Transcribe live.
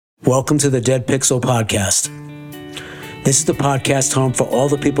Welcome to the Dead Pixel Podcast. This is the podcast home for all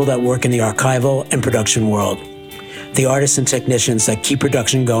the people that work in the archival and production world. The artists and technicians that keep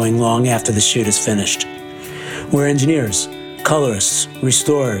production going long after the shoot is finished. We're engineers, colorists,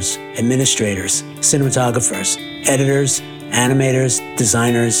 restorers, administrators, cinematographers, editors, animators,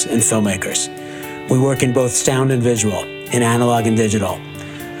 designers, and filmmakers. We work in both sound and visual, in analog and digital.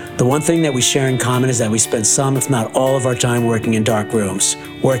 The one thing that we share in common is that we spend some, if not all, of our time working in dark rooms,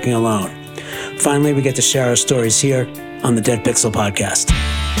 working alone. Finally, we get to share our stories here on the Dead Pixel Podcast.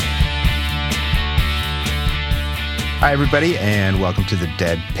 Hi, everybody, and welcome to the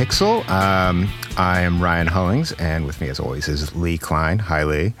Dead Pixel. I am Ryan Hullings, and with me, as always, is Lee Klein. Hi,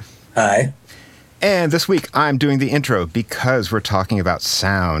 Lee. Hi. And this week, I'm doing the intro because we're talking about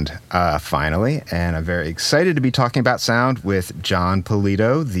sound, finally. And I'm very excited to be talking about sound with John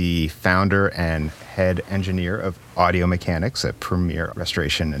Polito, the founder and head engineer of Audio Mechanics, a premier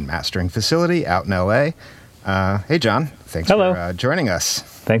restoration and mastering facility out in L.A. Hey, John. Thanks for joining us.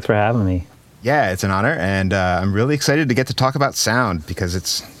 Thanks for having me. Yeah, it's an honor, and I'm really excited to get to talk about sound because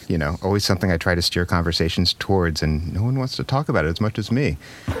it's, always something I try to steer conversations towards, and no one wants to talk about it as much as me.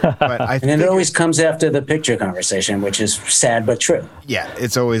 But and it always comes after the picture conversation, which is sad but true. Yeah,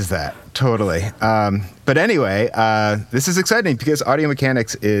 it's always that. Totally. But anyway, this is exciting because Audio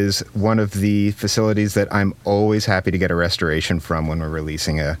Mechanics is one of the facilities that I'm always happy to get a restoration from when we're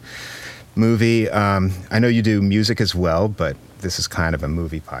releasing a movie. I know you do music as well, but this is kind of a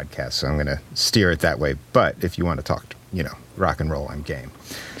movie podcast, so I'm going to steer it that way. But if you want to talk, rock and roll, I'm game.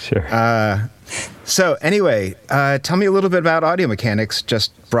 Sure. So anyway, tell me a little bit about Audio Mechanics,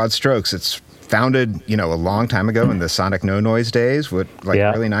 just broad strokes. It's founded, a long time ago in the Sonic No Noise days, early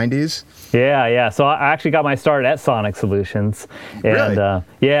 90s? Yeah. So I actually got my start at Sonic Solutions. And,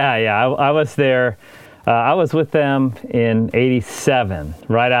 really? I was there. I was with them in '87,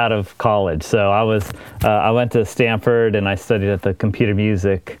 right out of college. So I went to Stanford and I studied at the computer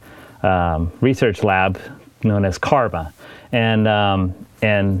music research lab known as Karma. And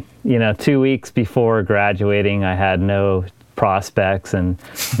 2 weeks before graduating, I had no prospects and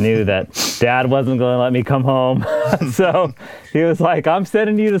knew that Dad wasn't going to let me come home. So he was like, I'm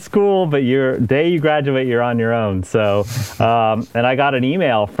sending you to school, but your day you graduate, you're on your own. So, and I got an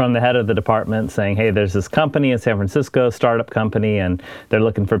email from the head of the department saying, hey, there's this company in San Francisco, startup company, and they're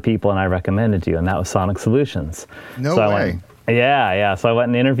looking for people, and I recommended you. And that was Sonic Solutions. No way. Yeah. So I went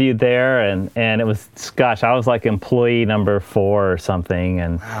and interviewed there, and it was, I was like employee number 4 or something,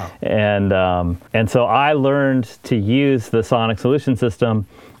 and wow. and so I learned to use the Sonic Solution system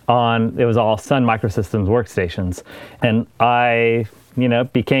it was all Sun Microsystems workstations, and I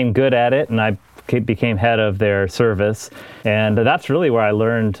became good at it, and I became head of their service, and that's really where I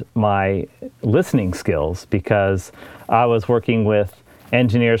learned my listening skills, because I was working with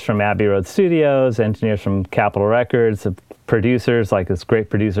engineers from Abbey Road Studios, engineers from Capitol Records, producers like this great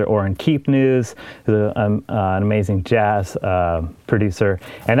producer Orrin Keepnews, who's an amazing jazz producer,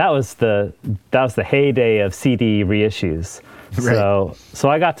 and that was the heyday of CD reissues. Right. So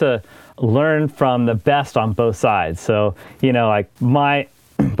I got to learn from the best on both sides. So like my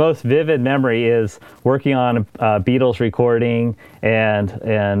most vivid memory is working on a Beatles recording, and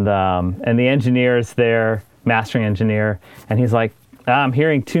the engineer's there, mastering engineer, and he's like, I'm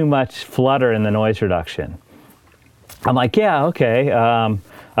hearing too much flutter in the noise reduction. I'm like, yeah, okay.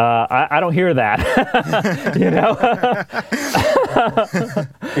 I don't hear that.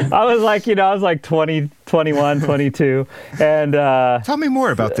 I was like 20, 21, 22. And tell me more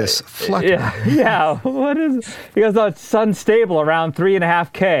about this flutter. Yeah. What is it? He goes, it's unstable around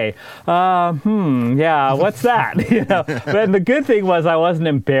 3.5K. Yeah, what's that? But the good thing was I wasn't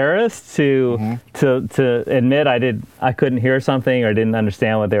embarrassed to admit I couldn't hear something or didn't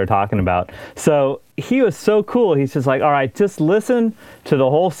understand what they were talking about. So he was so cool. He's just like, all right, just listen to the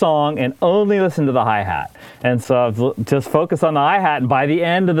whole song and only listen to the hi-hat. And so I was just focused on the hi-hat, and by the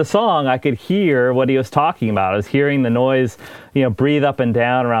end of the song, I could hear what he was talking about. I was hearing the noise, breathe up and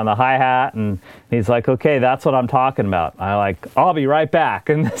down around the hi-hat, and he's like, okay, that's what I'm talking about. I'll be right back.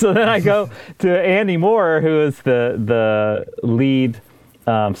 And so then I go to Andy Moore, who is the lead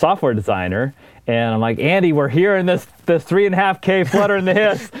software designer, and I'm like, Andy, we're hearing this 3.5K flutter in the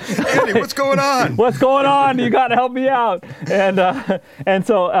hiss. Andy, what's going on? What's going on? You got to help me out. And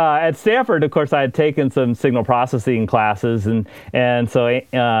so at Stanford, of course, I had taken some signal processing classes, and so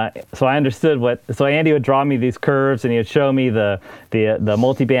I understood so Andy would draw me these curves, and he would show me the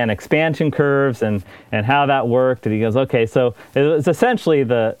multiband expansion curves and how that worked. And he goes, okay, so it was essentially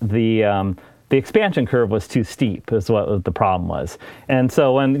the the expansion curve was too steep, is what the problem was. And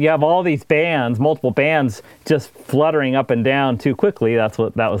so when you have all these bands, multiple bands, just fluttering up and down too quickly, that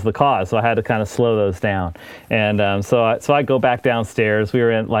was the cause. So I had to kind of slow those down. And so I go back downstairs. We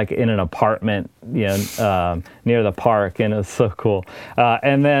were in an apartment, near the park, and it was so cool.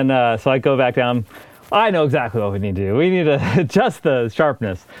 And then so I go back down. I know exactly what we need to do. We need to adjust the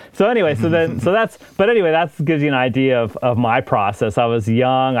sharpness. So anyway, that gives you an idea of my process. I was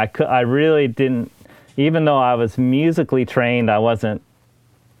young. I really didn't, even though I was musically trained, I wasn't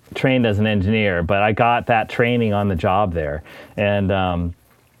trained as an engineer, but I got that training on the job there. And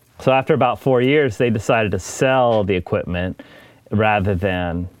so after about 4 years, they decided to sell the equipment rather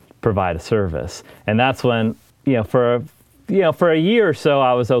than provide a service. And that's when, for a year or so,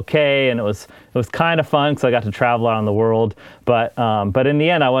 I was okay, and it was kind of fun because I got to travel around the world. But in the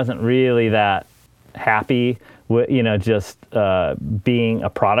end, I wasn't really that happy with just being a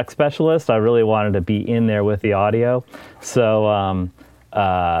product specialist. I really wanted to be in there with the audio. So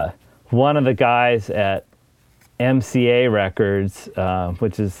one of the guys at MCA Records,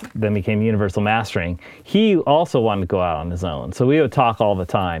 which then became Universal Mastering, he also wanted to go out on his own. So we would talk all the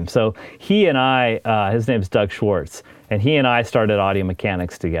time. So he and I, his name's Doug Schwartz, and he and I started Audio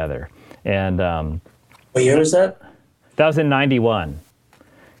Mechanics together. And what year was that? That was in '91.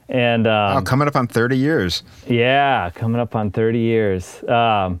 And coming up on 30 years. Yeah, coming up on 30 years.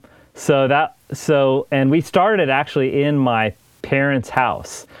 And we started actually in my parents'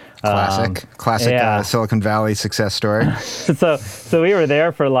 house. Classic yeah. Silicon Valley success story. So we were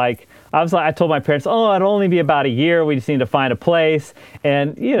there for I told my parents, it'll only be about a year. We just need to find a place.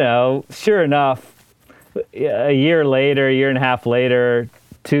 And, sure enough, a year and a half later,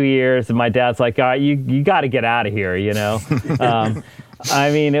 2 years, and my dad's like, all right, you got to get out of here,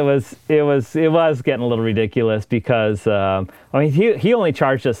 I mean, it was getting a little ridiculous because, he only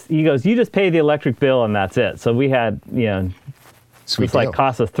charged us, he goes, you just pay the electric bill and that's it. So we had, Sweet it's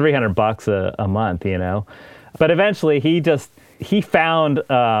cost us $300 a month, But eventually he found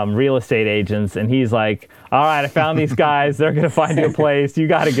real estate agents, and he's like, all right, I found these guys. They're going to find you a place. You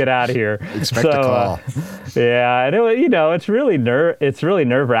got to get out of here. Expect a call. Yeah, and it's really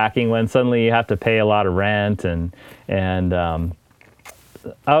nerve-wracking when suddenly you have to pay a lot of rent. And I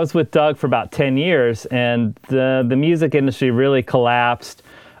was with Doug for about 10 years, and the music industry really collapsed.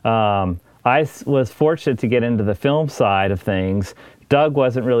 I was fortunate to get into the film side of things. Doug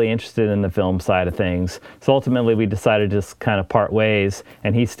wasn't really interested in the film side of things. So ultimately we decided to just kind of part ways,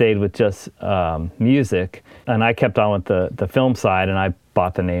 and he stayed with just music, and I kept on with the film side, and I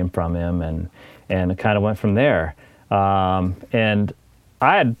bought the name from him, and it kind of went from there. And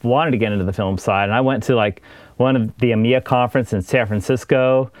I had wanted to get into the film side, and I went to one of the EMEA conference in San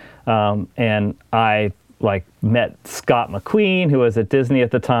Francisco, and I met Scott McQueen, who was at Disney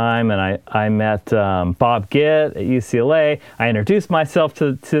at the time, and I met Bob Gitt at UCLA. I introduced myself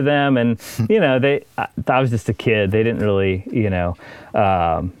to them, and I was just a kid. They didn't really,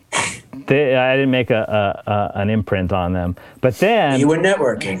 I didn't make an imprint on them. But then you were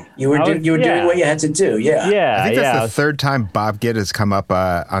networking. You were doing what you had to do. Yeah. Yeah. I think that's the third time Bob Gitt has come up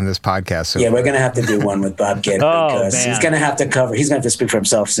on this podcast. So we're gonna have to do one with Bob Gitt because he's gonna have to speak for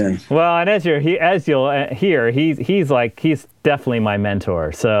himself soon. Well, and as you'll hear, he's definitely my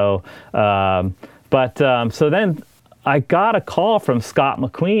mentor. So, so then I got a call from Scott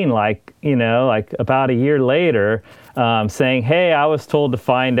McQueen, about a year later, saying, "Hey, I was told to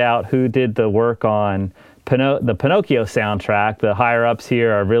find out who did the work on the Pinocchio soundtrack. The higher ups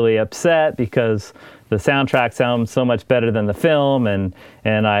here are really upset because the soundtrack sounds so much better than the film, and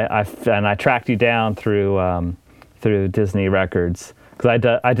I tracked you down through Disney Records."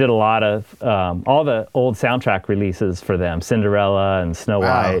 Because I did a lot of all the old soundtrack releases for them, Cinderella and Snow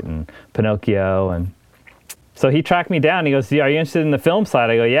White and Pinocchio. And so he tracked me down. He goes, "Are you interested in the film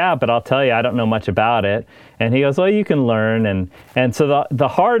side?" I go, "Yeah, but I'll tell you, I don't know much about it." And he goes, "Well, you can learn." And so the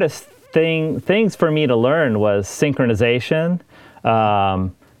hardest things for me to learn was synchronization,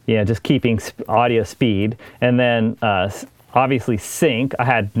 just keeping audio speed. And then obviously sync. I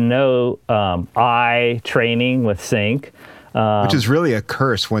had no eye training with sync. Which is really a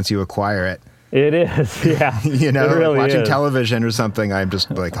curse once you acquire it. It is, yeah. It really watching is. television or something, I'm just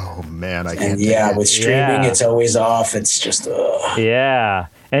like, oh man, I can't. And with streaming, it's always off. It's just, ugh. Yeah,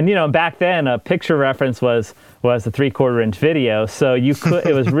 and back then, a picture reference was a 3/4 inch video, so you could.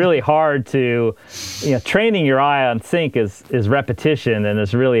 It was really hard to, training your eye on sync is repetition, and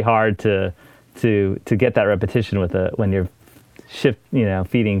it's really hard to get that repetition when you're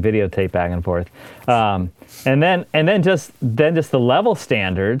feeding videotape back and forth. And then just the level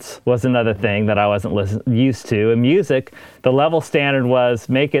standards was another thing that I wasn't used to. In music, the level standard was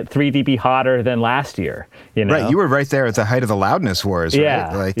make it 3 dB hotter than last year. Right, you were right there at the height of the loudness wars.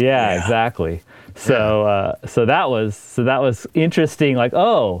 Yeah, right? Exactly. So that was interesting. Like,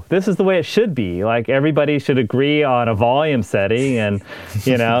 oh, this is the way it should be. Like everybody should agree on a volume setting, and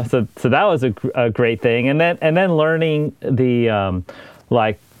so that was a great thing. And then learning the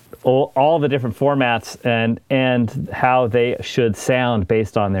all the different formats and how they should sound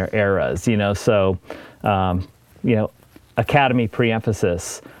based on their eras. Academy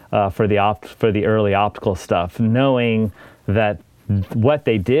preemphasis for the early optical stuff, knowing that what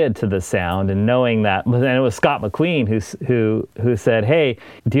they did to the sound, and knowing that, and it was Scott McQueen who said, "Hey,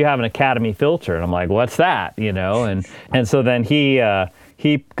 do you have an Academy filter?" And I'm like, "What's that?" And so then he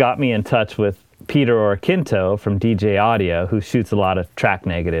got me in touch with Peter Orquinto from DJ Audio, who shoots a lot of track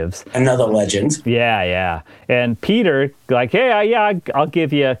negatives. Another legend. Yeah. And Peter, like, hey, I'll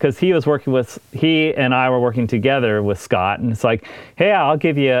give you, because he and I were working together with Scott, and it's like, hey, I'll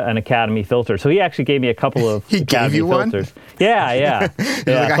give you an Academy filter. So he actually gave me a couple of he Academy gave you filters. One? Yeah. Like,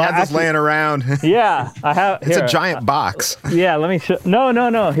 I have this laying around. Yeah, I have. It's a giant box. Yeah, let me show.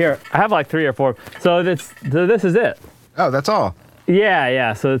 No. Here, I have like 3 or 4. So this is it. Oh, that's all.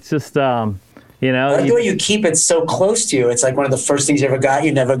 Yeah. So it's just. I like the way you keep it so close to you. It's like one of the first things you ever got.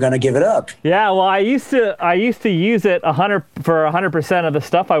 You're never going to give it up. Yeah, well, I used to use it 100% of the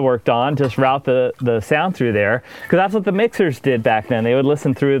stuff I worked on. Just route the sound through there, because that's what the mixers did back then. They would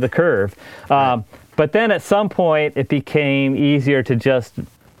listen through the curve. Right. But then at some point, it became easier to just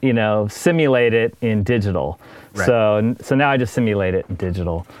simulate it in digital. Right. So now I just simulate it in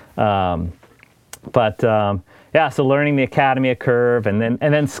digital. Yeah, so learning the Academy curve, and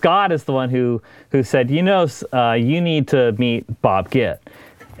then Scott is the one who said, you need to meet Bob Gitt,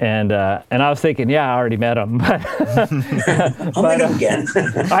 and I was thinking, yeah, I already met him, but I'll meet him again.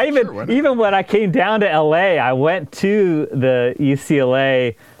 even when I came down to LA, I went to the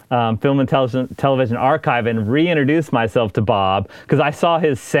UCLA Film and Television Archive and reintroduced myself to Bob, because I saw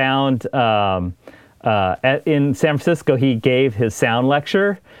his sound in San Francisco. He gave his sound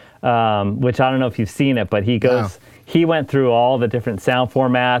lecture. Which I don't know if you've seen it, but he went through all the different sound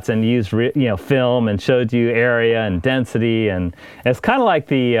formats and used film and showed you area and density, and it's kind of like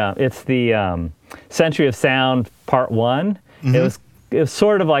the Century of Sound Part 1. Mm-hmm. It was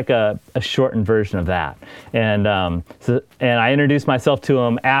sort of like a shortened version of that, and I introduced myself to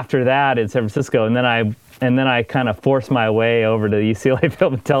him after that in San Francisco, and then I kind of forced my way over to the UCLA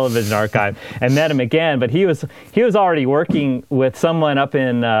Film and Television Archive and met him again. But he was already working with someone up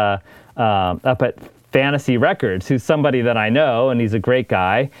at Fantasy Records, who's somebody that I know, and he's a great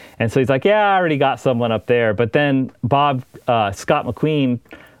guy. And so he's like, yeah, I already got someone up there. But then Scott McQueen,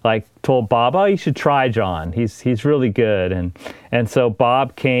 told Bob, oh, you should try John. He's really good. And so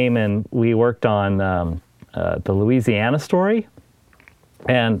Bob came and we worked on the Louisiana Story.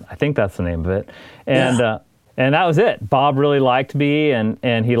 And I think that's the name of it. And that was it. Bob really liked me,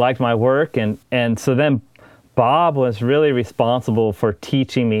 and he liked my work. And so then Bob was really responsible for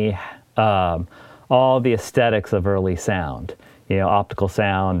teaching me all the aesthetics of early sound, optical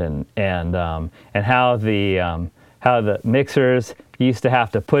sound, and how the mixers used to have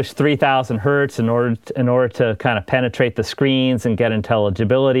to push 3,000 hertz in order to kind of penetrate the screens and get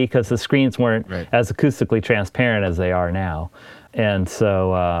intelligibility, because the screens weren't as acoustically transparent as they are now. And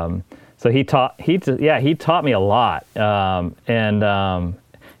so he taught me a lot, and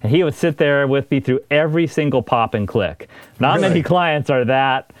he would sit there with me through every single pop and click. Not many clients are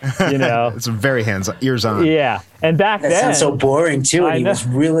that, It's very ears on. Yeah, and back then that sounds so boring too. And he was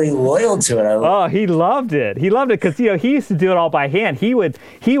really loyal to it. He loved it. He loved it because he used to do it all by hand. He would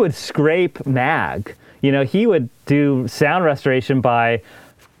scrape mag. He would do sound restoration by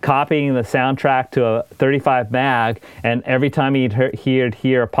copying the soundtrack to a 35 mag, and every time he'd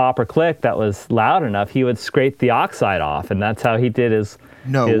hear a pop or click that was loud enough, he would scrape the oxide off, and that's how he did his...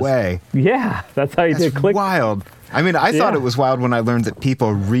 No way. Yeah, that's how he did click. Wild. I mean, I thought it was wild when I learned that people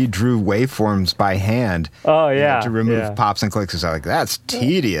redrew waveforms by hand. Oh, yeah. To remove pops and clicks. I was like, that's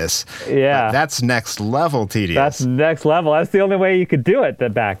tedious. Yeah. That's next level tedious. That's next level. That's the only way you could do it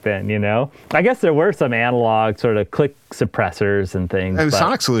back then, I guess there were some analog sort of click suppressors and things.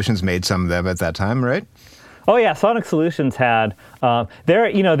 Sonic Solutions made some of them at that time, right? Oh, yeah. Sonic Solutions had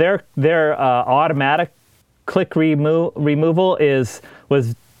their automatic click removal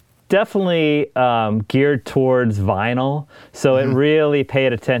was definitely geared towards vinyl, so it really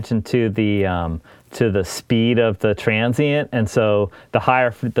paid attention to the speed of the transient, and so the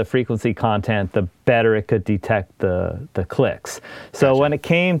higher the frequency content, the better it could detect the clicks. So when it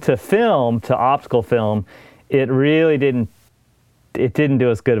came to film, to optical film, it really didn't do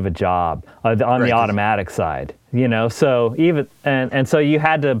as good of a job on the automatic side, you know. So even and so you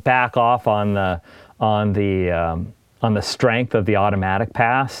had to back off on the strength of the automatic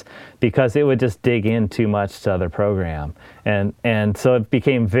pass, because it would just dig in too much to other program, and so it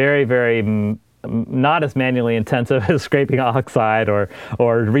became very, very not as manually intensive as scraping oxide or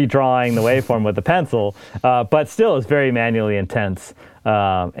redrawing the waveform with a pencil, but still is very manually intense.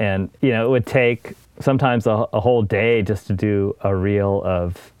 And you know, it would take sometimes a whole day just to do a reel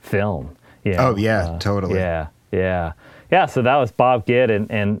of film. You know? Oh yeah, totally. Yeah. So that was Bob Gitt,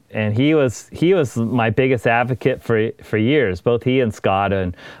 and he was my biggest advocate for years. Both he and Scott,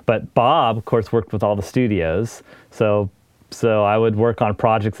 but Bob, of course, worked with all the studios. So I would work on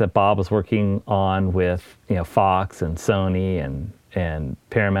projects that Bob was working on with, you know, Fox and Sony and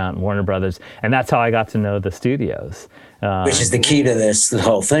Paramount and Warner Brothers, and that's how I got to know the studios. Which is the key to the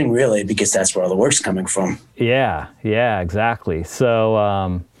whole thing, really, because that's where all the work's coming from. Yeah, exactly.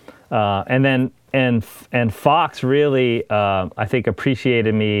 So, and Fox really, I think,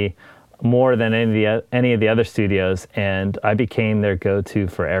 appreciated me more than any of the other studios, and I became their go-to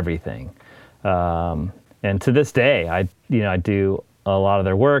for everything. And to this day, I do a lot of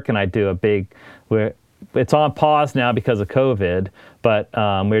their work, and I do it's on pause now because of COVID, but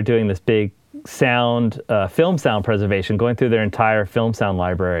we're doing this big film sound preservation, going through their entire film sound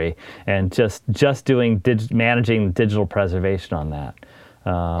library, and just doing managing digital preservation on that.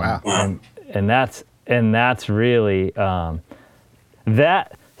 Wow. And that's really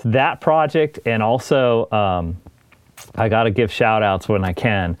that project, and also I got to give shout outs when I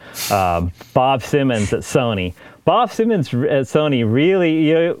can. Bob Simmons at Sony. Bob Simmons at Sony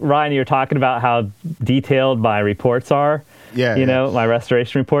really, Ryan, you're talking about how detailed my reports are. Yeah. Know, my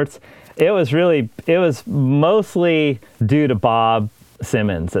restoration reports. It was mostly due to Bob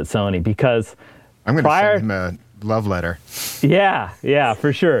Simmons at Sony, because I'm going to send him a love letter. Yeah,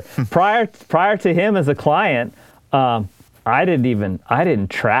 for sure. Prior to him as a client, I didn't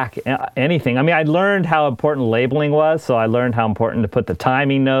track anything. I mean, I learned how important labeling was, so I learned how important to put the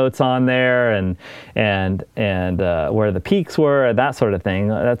timing notes on there and where the peaks were, that sort of thing.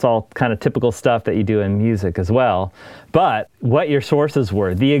 That's all kind of typical stuff that you do in music as well. But what your sources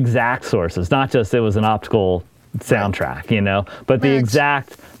were, the exact sources, not just it was an optical soundtrack, you know, but the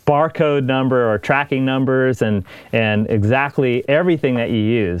exact barcode number or tracking numbers and exactly everything that you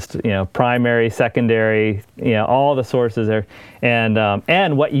used, you know, primary, secondary, you know, all the sources there,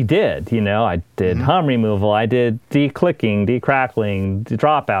 and what you did, you know, I did hum removal, I did declicking, decrackling,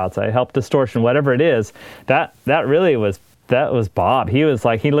 dropouts, I helped distortion, whatever it is, that was Bob. He was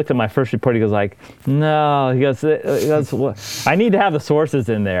like, he looked at my first report, he goes like, no, he goes, I need to have the sources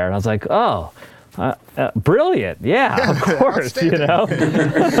in there, and I was like, oh, brilliant. Yeah, of course, you know.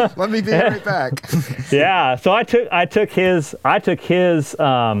 Let me be right back. Yeah, so I took his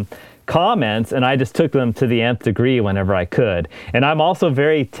comments, and I just took them to the nth degree whenever I could. And I'm also a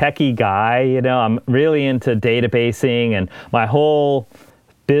very techie guy, you know. I'm really into databasing, and my whole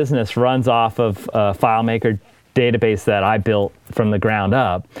business runs off of FileMaker database that I built from the ground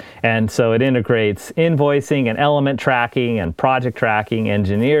up. And so it integrates invoicing and element tracking and project tracking,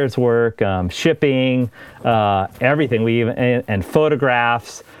 engineers work, shipping, everything. And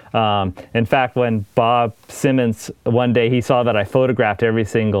photographs. In fact, when Bob Simmons, one day he saw that I photographed every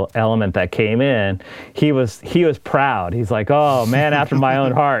single element that came in, he was proud. He's like, oh, man after my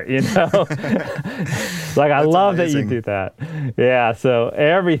own heart, you know? Like, I love amazing that you do that. Yeah, so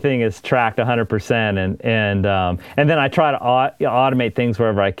everything is tracked 100%. And then I try to automate things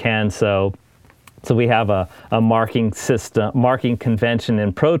wherever I can. So we have a marking system, marking convention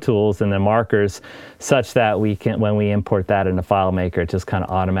in Pro Tools and the markers, such that we can, when we import that into FileMaker, it just kind of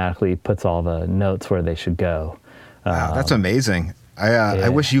automatically puts all the notes where they should go. Wow, that's amazing. I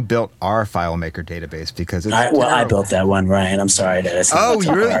wish you built our FileMaker database, because it's I built that one, Ryan. I'm sorry to you're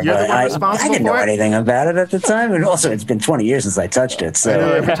the one responsible I didn't know anything about it at the time, and also it's been 20 years since I touched it. So I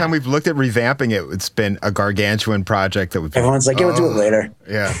know every time we've looked at revamping it, it's been a gargantuan project that everyone's like, we'll do it later.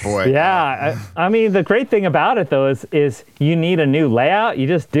 Yeah, boy. Yeah, I mean, the great thing about it though is you need a new layout, you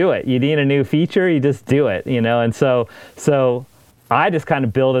just do it. You need a new feature, you just do it. You know, and so I just kind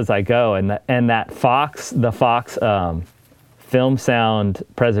of build as I go, and the Fox film sound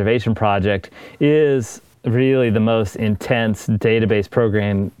preservation project is really the most intense database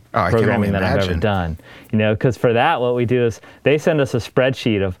programming that I've ever done. You know, because for that, what we do is they send us a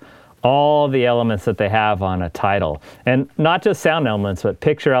spreadsheet of all the elements that they have on a title, and not just sound elements, but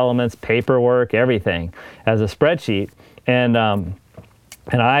picture elements, paperwork, everything as a spreadsheet. And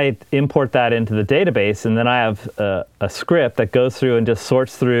I import that into the database, and then I have a script that goes through and just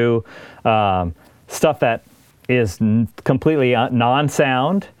sorts through stuff that is completely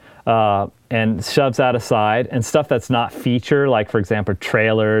non-sound, and shoves that aside, and stuff that's not feature, like, for example,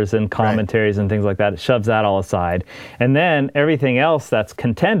 trailers and commentaries and things like that, it shoves that all aside. And then everything else that's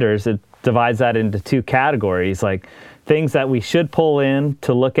contenders, it divides that into two categories, like things that we should pull in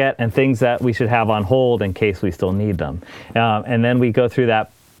to look at and things that we should have on hold in case we still need them. And then we go through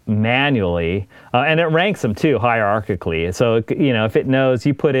that manually, and it ranks them too hierarchically. So, you know, if it knows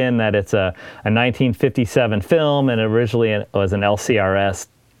you put in that it's a 1957 film and originally it was an LCRS,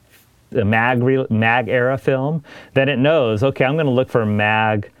 a mag era film, then it knows, okay, I'm going to look for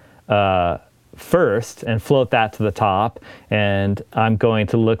mag first and float that to the top, and I'm going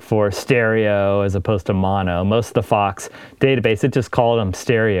to look for stereo as opposed to mono. Most of the Fox database, it just called them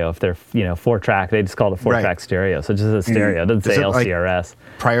stereo. If they're, you know, 4-track, they just called it 4-track stereo. So just a stereo. It doesn't say LCRS.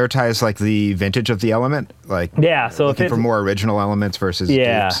 Prioritize like the vintage of the element, like so looking for more original elements versus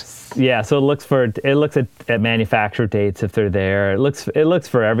dupes. So it looks at manufacturer dates if they're there. It looks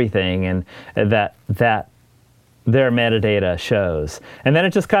for everything, and that their metadata shows, and then it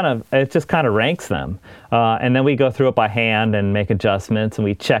just kind of ranks them, and then we go through it by hand and make adjustments, and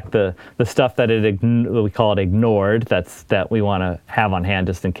we check the stuff that we call it ignored, that we want to have on hand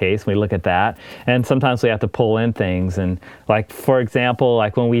just in case. We look at that, and sometimes we have to pull in things, and like, for example,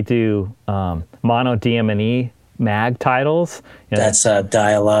 like when we do mono DM&E mag titles, you know, that's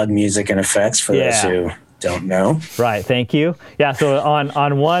dialogue, music, and effects for those who don't know. Right, thank you. Yeah, so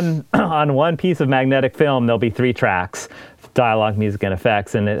on one piece of magnetic film, there'll be 3 tracks, dialogue, music, and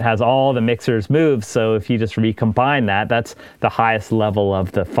effects, and it has all the mixers moves. So if you just recombine that, that's the highest level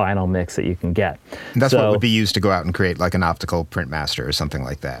of the final mix that you can get. And that's what would be used to go out and create like an optical print master or something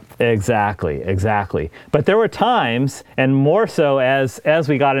like that. Exactly. But there were times, and more so as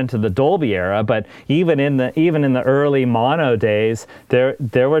we got into the Dolby era, but even in the early mono days, there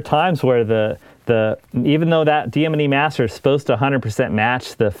were times where even though that DM&E master is supposed to 100%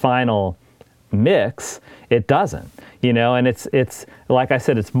 match the final mix, it doesn't, you know, and it's like I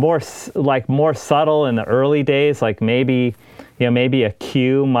said, it's more subtle in the early days, like maybe a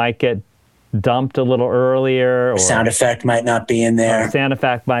cue might get dumped a little earlier, or sound effect might not be in there,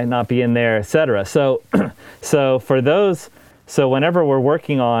 etc. So whenever we're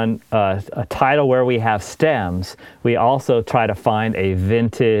working on a title where we have stems, we also try to find a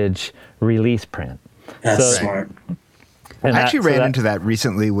vintage release print. That's smart. I actually ran into that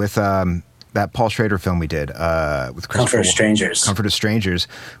recently with that Paul Schrader film we did with Comfort of Strangers. Comfort of Strangers,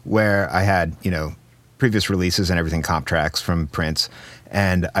 where I had, you know, previous releases and everything, comp tracks from Prince,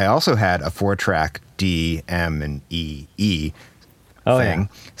 and I also had a 4-track D, M, and E thing. Yeah.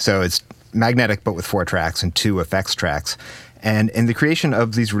 So it's magnetic, but with 4 tracks and 2 effects tracks. And in the creation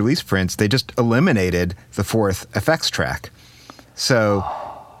of these release prints, they just eliminated the 4th effects track. So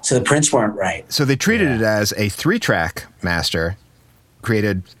the prints weren't right. So they treated it as a 3-track master,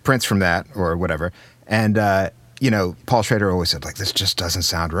 created prints from that or whatever. And, you know, Paul Schrader always said, like, this just doesn't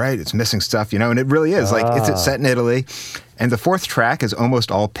sound right. It's missing stuff, you know, and it really is. Like, it's set in Italy. And the 4th track is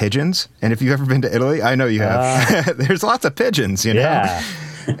almost all pigeons. And if you've ever been to Italy, I know you have. There's lots of pigeons, you know? Yeah.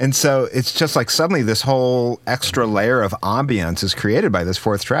 And so it's just like suddenly this whole extra layer of ambience is created by this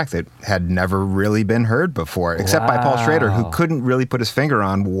 4th track that had never really been heard before, except by Paul Schrader, who couldn't really put his finger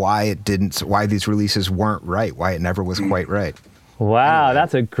on why these releases weren't right, why it never was quite right. Wow, anyway.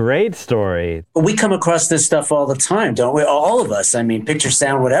 That's a great story. We come across this stuff all the time, don't we? All of us. I mean, picture,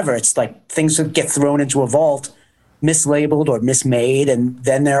 sound, whatever. It's like things that get thrown into a vault, mislabeled or mismade, and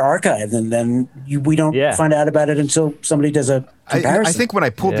then they're archived, and then we don't find out about it until somebody does a comparison. I think when I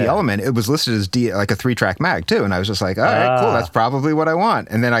pulled the element, it was listed as like a 3-track mag too, and I was just like, all right, cool, that's probably what I want.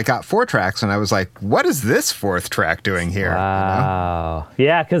 And then I got 4 tracks, and I was like, what is this 4th track doing here? Wow. You know?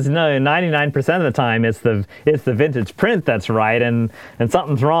 Yeah, because 99% of the time it's the vintage print that's right, and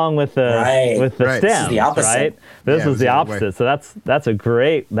something's wrong with the stems. This is the opposite. Right? This is the opposite. So that's a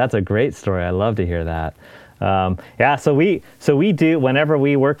great story. I love to hear that. So we do, whenever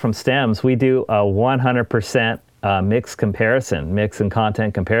we work from stems, we do a 100% mix and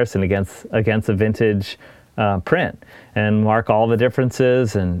content comparison against a vintage print, and mark all the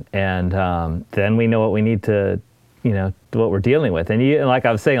differences, and then we know what we need to, you know, what we're dealing with. And like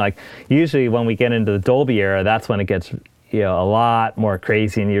I was saying, like usually when we get into the Dolby era, that's when it gets, you know, a lot more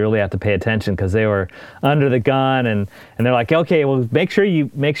crazy, and you really have to pay attention because they were under the gun, and they're like, okay, well, make sure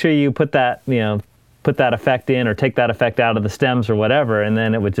you put that, you know, put that effect in or take that effect out of the stems or whatever, and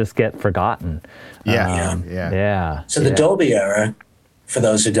then it would just get forgotten. Yeah. So the Dolby era, for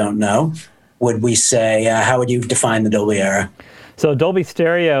those who don't know, would we say, how would you define the Dolby era? So Dolby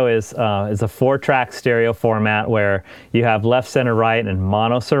Stereo is a 4-track stereo format where you have left, center, right, and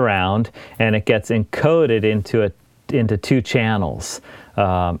mono surround, and it gets encoded into 2 channels.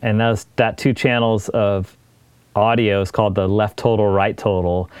 And that 2 channels of audio is called the left total, right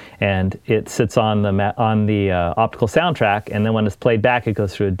total, and it sits on the optical soundtrack, and then when it's played back, it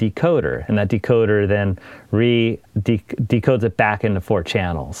goes through a decoder, and that decoder then decodes it back into 4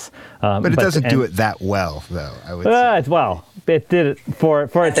 channels. But it doesn't do it that well, though, I would say. It did it for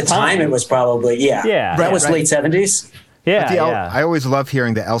At the time, it was probably, that was late 70s. I always love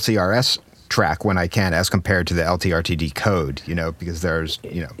hearing the LCRS track when I can, as compared to the LTRT decode, because there's,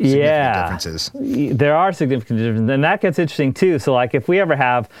 significant differences. There are significant differences, and that gets interesting too. So like if we ever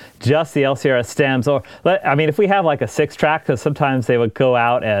have just the LCRS stems, or if we have like a 6-track, because sometimes they would go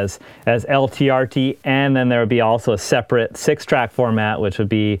out as LTRT, and then there would be also a separate 6-track format, which would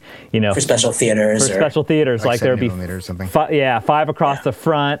be, for special theaters. Like there would be or something. 5 across the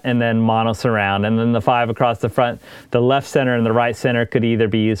front, and then mono surround, and then the 5 across the front, the left center and the right center could either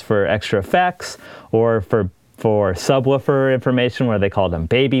be used for extra effects or for subwoofer information, where they called them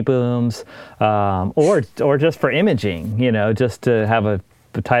baby booms, or just for imaging, just to have a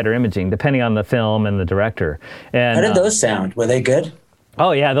tighter imaging, depending on the film and the director. And how did those sound? Were they good?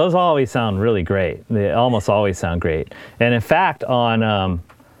 Oh yeah, those always sound really great. They almost always sound great. And in fact, on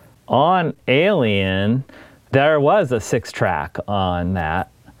Alien, there was a 6-track on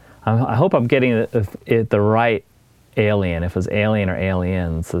that. I hope I'm getting it the right Alien, if it was Alien or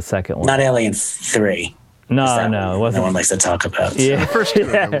Aliens, the second one. Not Alien 3. No, it wasn't. No one likes to talk about. Yeah, the first two.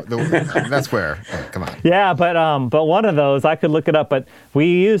 That's where. Come on. Yeah, but one of those, I could look it up. But we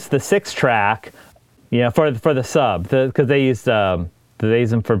used the 6-track, for the sub, because they used them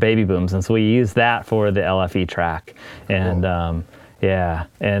for baby booms, and so we used that for the LFE track. And but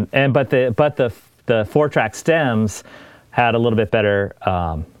the 4-track stems had a little bit better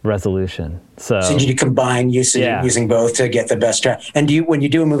resolution. So did you combine using both to get the best track? And when you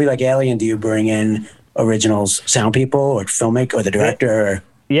do a movie like Alien, do you bring in originals sound people or filmmaker or the director?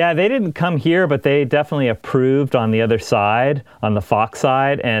 Yeah, they didn't come here, but they definitely approved on the other side, on the Fox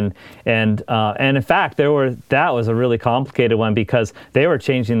side, and in fact, that was a really complicated one because they were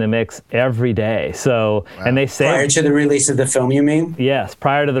changing the mix every day. So, wow. And they say prior to the release of the film, you mean? Yes,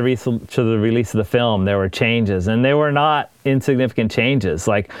 prior to the release of the film, there were changes, and they were not insignificant changes.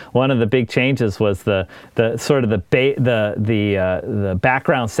 Like one of the big changes was the sort of the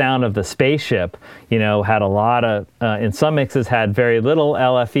background sound of the spaceship. Had a lot of in some mixes had very little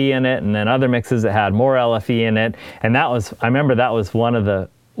LFE in it, and then other mixes that had more LFE in it. And I remember that was one of the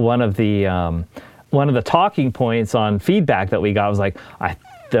talking points on feedback that we got was like,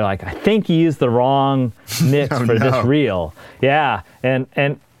 they're like, I think you used the wrong mix this reel. Yeah, and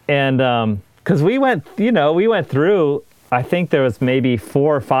because we went through. I think there was maybe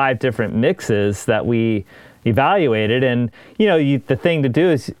 4 or 5 different mixes that we evaluated, and the thing to do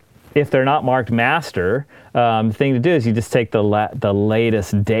is, if they're not marked master, the thing to do is you just take the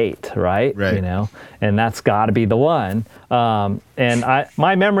latest date, right? And that's got to be the one. And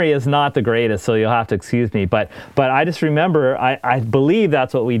my memory is not the greatest, so you'll have to excuse me. But I just remember I believe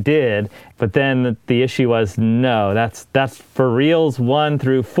that's what we did. But then the issue was no, that's for reels 1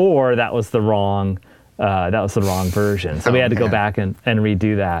 through 4. That was the wrong version. So we had to go back and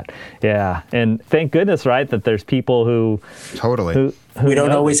redo that. Yeah. And thank goodness, right, that there's people who we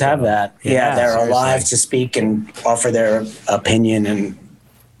don't always have that. Yeah, they're alive to speak and offer their opinion and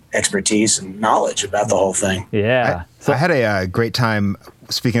expertise and knowledge about the whole thing. Yeah. I had a great time,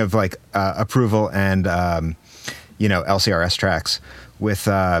 speaking of like approval and LCRS tracks, with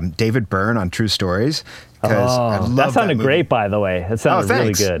David Byrne on True Stories. That sounded great, by the way. It sounded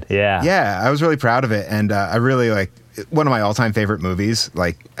really good. Yeah. Yeah, I was really proud of it, and I really one of my all-time favorite movies.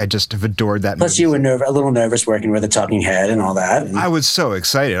 Like, I just have adored that movie. Plus, you were a little nervous working with a talking head and all that. And I was so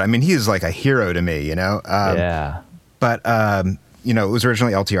excited. I mean, he is like a hero to me, yeah. But, it was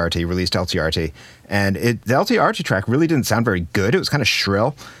originally LTRT, released LTRT, and the LTRT track really didn't sound very good. It was kind of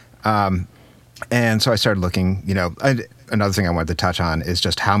shrill. And so I started looking, another thing I wanted to touch on is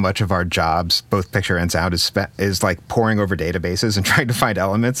just how much of our jobs, both picture and sound, is like poring over databases and trying to find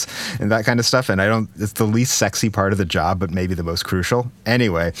elements and that kind of stuff. And it's the least sexy part of the job, but maybe the most crucial.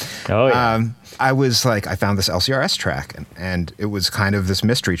 Anyway, I was like, I found this LCRS track, and it was kind of this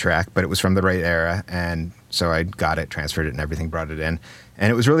mystery track, but it was from the right era. And so I got it, transferred it and everything, brought it in.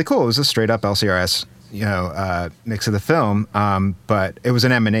 And it was really cool. It was a straight up LCRS mix of the film, but it was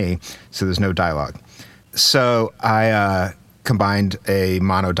an M&E, so there's no dialogue. So I combined a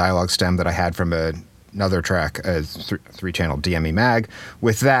mono dialogue stem that I had from another track, a 3-channel DME mag,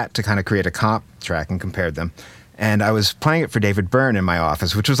 with that to kind of create a comp track and compared them. And I was playing it for David Byrne in my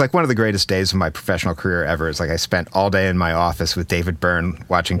office, which was like one of the greatest days of my professional career ever. It's like I spent all day in my office with David Byrne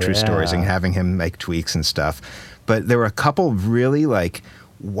watching True Stories and having him make tweaks and stuff. But there were a couple really like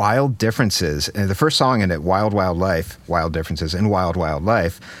wild differences. And the first song in it, Wild Wild Life, Wild Differences in Wild Wild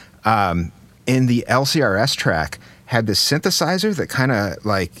Life, in the LCRS track, had this synthesizer that kind of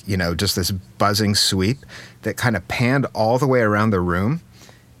like, just this buzzing sweep that kind of panned all the way around the room.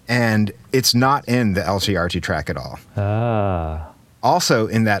 And it's not in the LCRT track at all. Also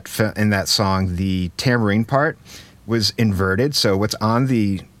in that song, the tambourine part was inverted. So what's on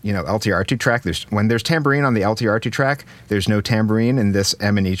the LTRT track, when there's tambourine on the LTRT track, there's no tambourine in this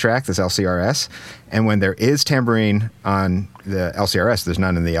M&E track, this LCRS. And when there is tambourine on the LCRS, there's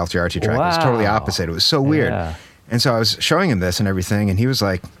none in the LTRT track. Wow. It's totally opposite. It was so weird. Yeah. And so I was showing him this and everything, and he was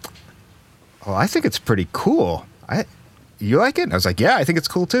like, "Oh, I think it's pretty cool. You like it?" And I was like, "Yeah, I think it's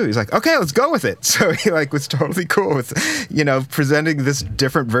cool too." He's like, "Okay, let's go with it." So he was totally cool with, presenting this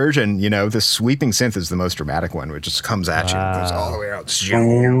different version. The sweeping synth is the most dramatic one, which just comes at you and goes all the way out.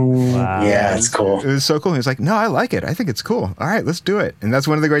 Wow. Yeah, it's cool. It was so cool. He was like, "No, I like it. I think it's cool. All right, let's do it." And that's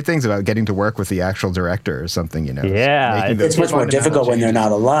one of the great things about getting to work with the actual director or something. Yeah, it's much more difficult when they're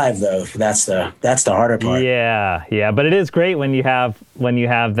not alive, though. That's the harder part. Yeah. But it is great when you have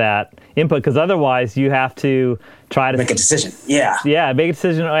that input, because otherwise you have to try to make a decision. Yeah, make a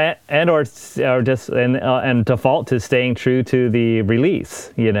decision, and default to staying true to the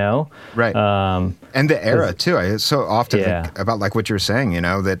release. Right. And the era too. I so often think about like what you're saying.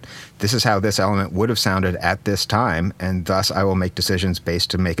 That this is how this element would have sounded at this time, and thus I will make decisions based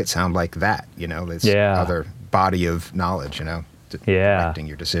to make it sound like that. This other body of knowledge. Directing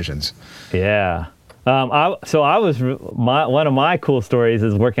your decisions. Yeah. One of my cool stories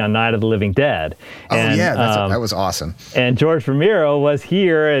is working on Night of the Living Dead. And, that was awesome. And George Romero was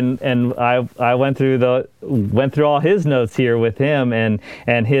here, and I went through all his notes here with him, and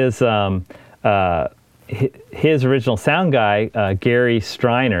his original sound guy, Gary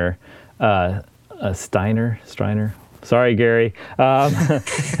Striner, Steiner. Sorry, Gary.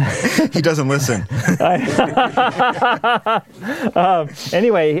 He doesn't listen.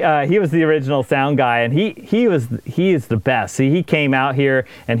 Anyway, he was the original sound guy, and he is the best. See, he came out here,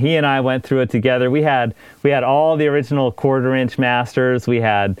 and he and I went through it together. We had all the original 1/4-inch masters. We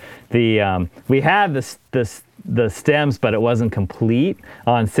had the stems, but it wasn't complete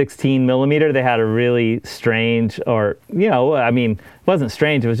on 16 millimeter. They had a really strange, it wasn't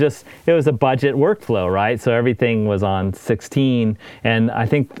strange. It was a budget workflow, right? So everything was on 16, and I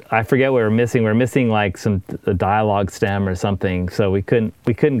forget what we were missing. We were missing like a dialogue stem or something. So we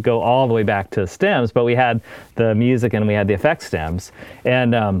couldn't go all the way back to stems, but we had the music and we had the effect stems.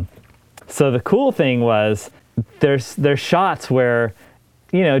 And so the cool thing was there's shots where,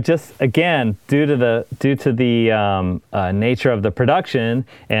 just again, due to the nature of the production,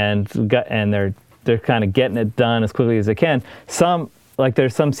 and they're kind of getting it done as quickly as they can.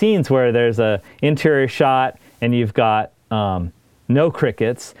 There's some scenes where there's a interior shot and you've got no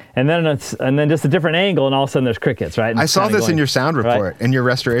crickets, and then just a different angle, and all of a sudden there's crickets, right? And I saw this in your sound report, in your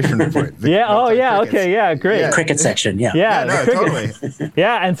restoration report. Yeah. Oh, yeah. Crickets. Okay. Yeah. Great. Yeah. Cricket section. Yeah. Yeah. Totally.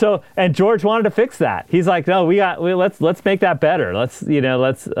 Yeah. And George wanted to fix that. He's like, no, let's make that better. Let's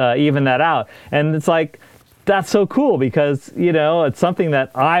even that out. And it's like, that's so cool, because it's something that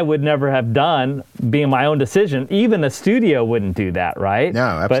I would never have done, being my own decision. Even a studio wouldn't do that, right? No,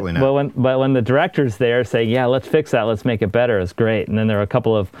 absolutely not. But when the director's there saying, yeah, let's fix that, let's make it better, it's great. And then there are a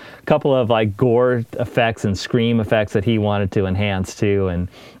couple of like gore effects and scream effects that he wanted to enhance too, and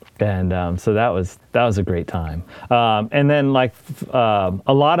so that was a great time. And then a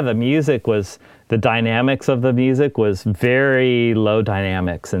lot of the music was. The dynamics of the music was very low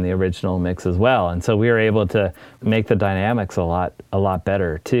dynamics in the original mix as well, and so we were able to make the dynamics a lot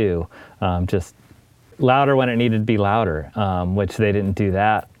better too. Just louder when it needed to be louder, which they didn't do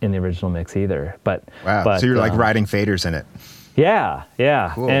that in the original mix either. But so you're like riding faders in it. Yeah,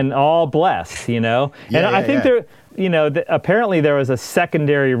 cool. And all blessed, And I think there. Apparently there was a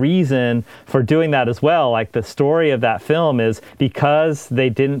secondary reason for doing that as well. Like the story of that film is because they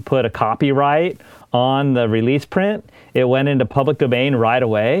didn't put a copyright on the release print, it went into public domain right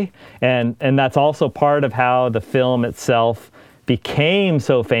away. And that's also part of how the film itself became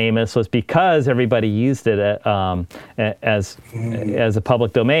so famous was because everybody used it as a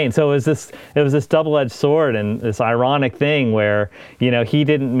public domain. So it was this double-edged sword and this ironic thing where, he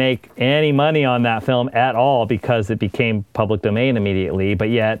didn't make any money on that film at all because it became public domain immediately, but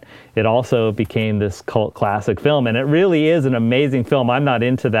yet it also became this cult classic film. And it really is an amazing film. I'm not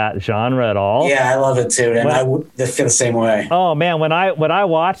into that genre at all. Yeah, I love it too. And I feel the same way. Oh man, when I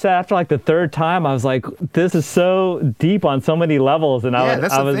watched that after like the third time, I was like, this is so deep on so many levels. And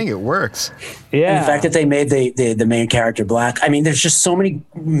that's the thing, it works. Yeah. And the fact that they made the main character black. I mean, there's just so many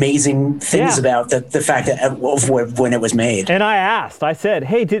amazing things about the fact that when it was made. And I said,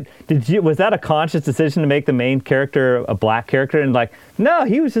 hey, was that a conscious decision to make the main character a black character? And like, no,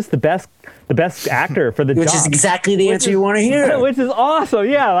 he was just the best actor for the job. Which is exactly the answer you want to hear. Which is awesome.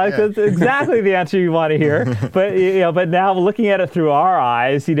 Yeah, that's exactly the answer you want to hear. But but now looking at it through our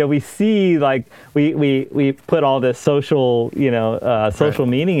eyes, we see like we put all this social social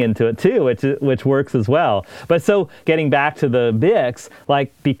meaning into it too, which works as well. But so getting back to the mix,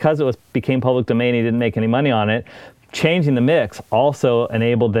 like because it became public domain, he didn't make any money on it. Changing the mix also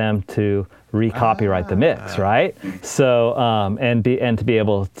enabled them to recopyright the mix, right? So and to be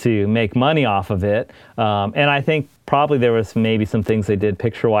able to make money off of it. And I think probably there was maybe some things they did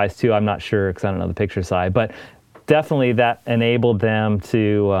picture-wise too. I'm not sure because I don't know the picture side, but definitely that enabled them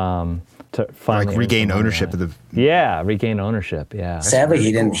to finally regain ownership of the. Yeah, regain ownership. Yeah. Sadly,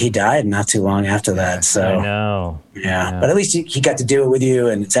 he didn't. He died not too long after that. So I know. Yeah, but at least he got to do it with you,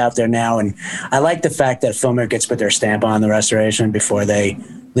 and it's out there now. And I like the fact that filmmakers put their stamp on the restoration before they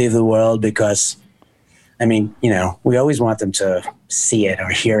leave the world, because, I mean, we always want them to see it or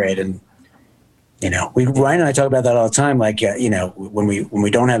hear it, and Ryan and I talk about that all the time. Like, when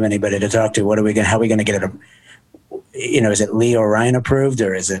we don't have anybody to talk to, how are we going to get it? Is it Lee or Ryan approved,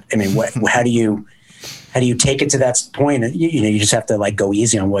 or is it? I mean, how do you take it to that point? And you just have to like go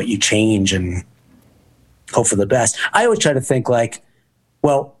easy on what you change and hope for the best. I always try to think like,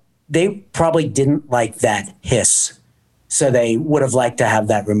 well, they probably didn't like that hiss, so they would have liked to have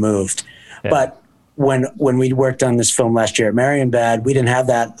that removed. Yeah. But when we worked on this film last year at Marienbad, we didn't have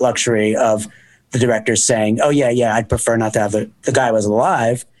that luxury of the director saying, "Oh yeah, I'd prefer not to have the guy was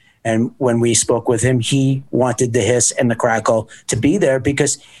alive." And when we spoke with him, he wanted the hiss and the crackle to be there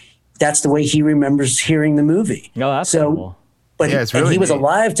because that's the way he remembers hearing the movie. Oh, that's cool. But he was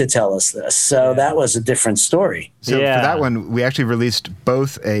alive to tell us this, so that was a different story. So for that one, we actually released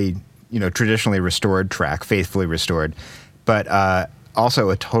both a traditionally restored track, faithfully restored, but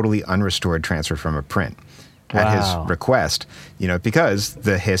also a totally unrestored transfer from a print at his request. Because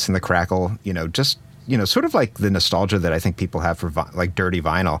the hiss and the crackle, just sort of like the nostalgia that I think people have for like dirty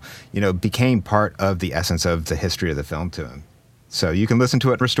vinyl, became part of the essence of the history of the film to him. So you can listen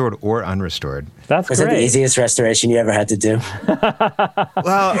to it restored or unrestored. That's great. Was it the easiest restoration you ever had to do?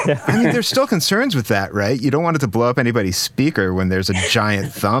 Well, I mean, there's still concerns with that, right? You don't want it to blow up anybody's speaker when there's a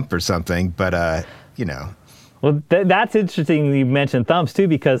giant thump or something, but, Well, that's interesting you mentioned thumps too,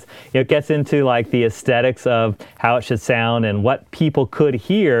 because it gets into like the aesthetics of how it should sound and what people could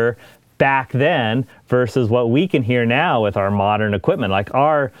hear back then versus what we can hear now with our modern equipment. Like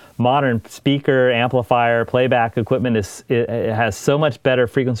our modern speaker, amplifier, playback equipment it has so much better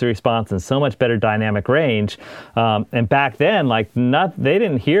frequency response and so much better dynamic range. And back then, they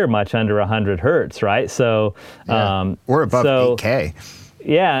didn't hear much under 100 hertz, right? So or above 8K.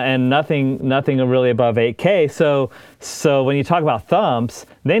 Yeah, and nothing really above 8K. So when you talk about thumps,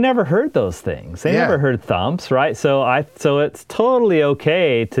 they never heard those things. They never heard thumps, right? So it's totally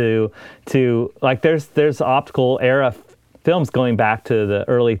okay to like there's optical era films going back to the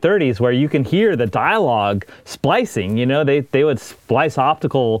early 30s where you can hear the dialogue splicing. They would splice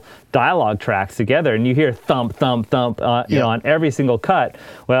optical dialogue tracks together, and you hear thump, thump, thump, on every single cut.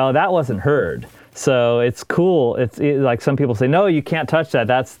 Well, that wasn't heard. So it's cool. It's like some people say, no, you can't touch that.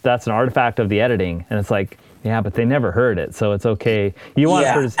 That's an artifact of the editing. And it's like, yeah, but they never heard it, so it's okay.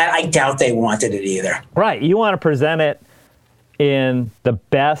 I doubt they wanted it either. Right. You want to present it in the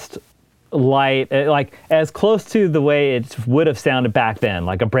best light, like as close to the way it would have sounded back then,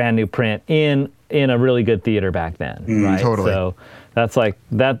 like a brand new print in a really good theater back then, right? Totally. So that's like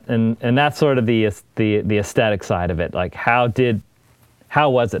that, and that's sort of the aesthetic side of it. Like how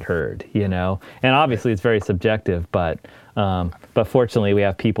was it heard, And obviously it's very subjective, but fortunately we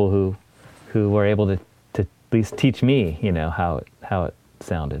have people who were able to at least teach me, how it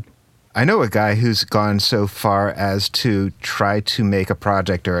sounded. I know a guy who's gone so far as to try to make a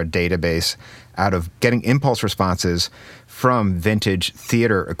project or a database out of getting impulse responses from vintage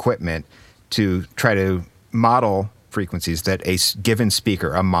theater equipment to try to model frequencies that a given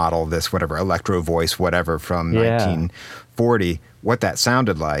speaker, a model, this whatever, electro voice, whatever from 1940, what that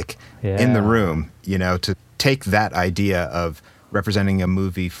sounded like in the room, to take that idea of representing a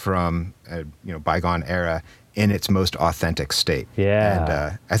movie from a bygone era in its most authentic state.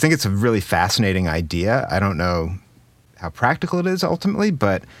 And I think it's a really fascinating idea. I don't know how practical it is ultimately,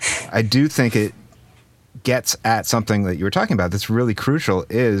 but I do think it gets at something that you were talking about that's really crucial,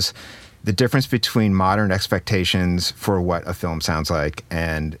 is the difference between modern expectations for what a film sounds like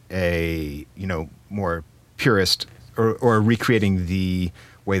and a, more purist or recreating the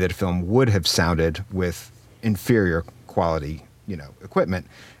way that a film would have sounded with inferior quality, equipment.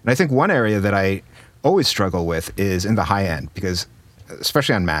 And I think one area that I always struggle with is in the high end, because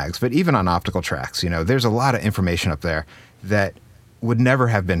especially on mags, but even on optical tracks, there's a lot of information up there that would never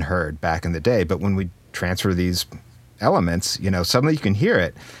have been heard back in the day. But when we transfer these elements, suddenly you can hear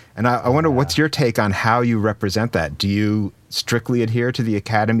it. And I wonder, what's your take on how you represent that? Do you strictly adhere to the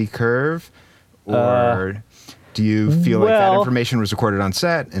Academy curve, or do you feel like that information was recorded on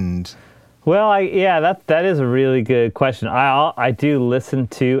set? And that is a really good question. I do listen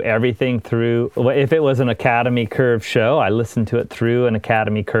to everything through. If it was an Academy curve show, I listen to it through an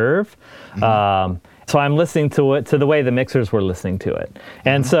Academy curve. So I'm listening to it to the way the mixers were listening to it.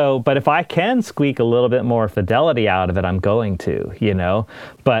 And so, but if I can squeak a little bit more fidelity out of it, I'm going to,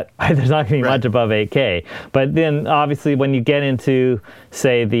 but there's not going to be much above 8K. But then obviously when you get into,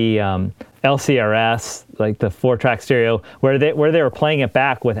 say, the LCRS, like the 4-track stereo, where they were playing it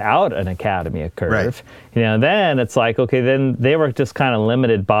back without an Academy curve, then it's like, okay, then they were just kind of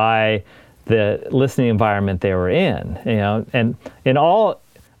limited by the listening environment they were in, and in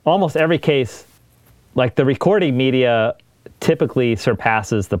almost every case, like the recording media typically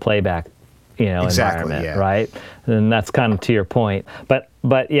surpasses the playback, environment, right? And that's kind of to your point. But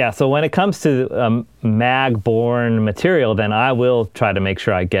so when it comes to mag-born material, then I will try to make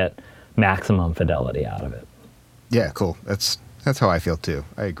sure I get maximum fidelity out of it. Yeah, cool. That's how I feel too.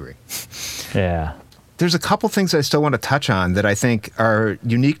 I agree. Yeah. There's a couple things I still want to touch on that I think are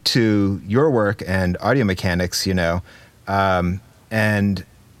unique to your work and audio mechanics, and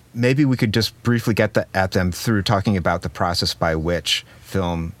maybe we could just briefly get at them through talking about the process by which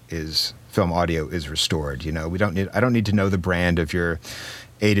film audio is restored. I don't need to know the brand of your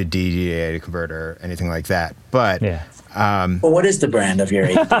A to D to converter or anything like that. But well, what is the brand of your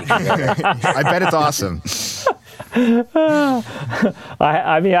A to D converter? I bet it's awesome.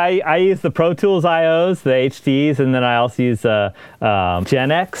 I use the Pro Tools IOs, the HDs, and then I also use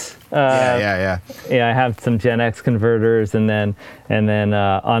Gen X. Yeah, I have some Gen X converters, and then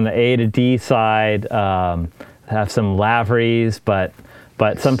on the A to D side, I have some Laveries, but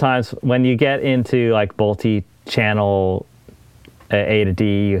sometimes when you get into like multi-channel A to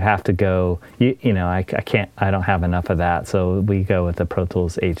D, you have to go. I don't have enough of that, so we go with the Pro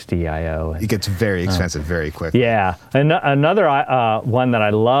Tools HD IO. It gets very expensive very quick. Yeah, another one that I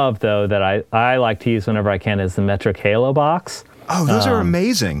love though that I like to use whenever I can is the Metric Halo box. Oh, those are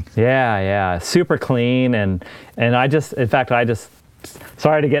amazing. Yeah, super clean, and I just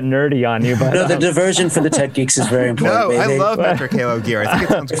sorry to get nerdy on you, but no, the diversion for the tech geeks is very important. No, I love Metric Halo gear. I think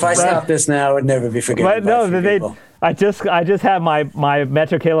it sounds if I stop this now, it would never be forgotten. But no, I just have my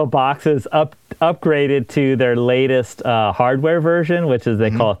Metric Halo boxes upgraded to their latest hardware version, which is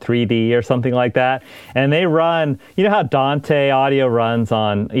they call it 3D or something like that, and they run. You know how Dante audio runs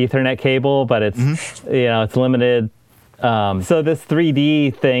on Ethernet cable, but it's it's limited. So this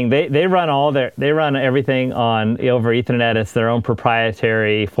 3D thing, they run everything on over Ethernet. It's their own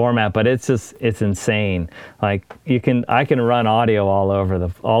proprietary format, but it's insane. Like I can run audio all over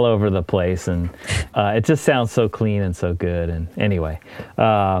the place, and it just sounds so clean and so good. And anyway,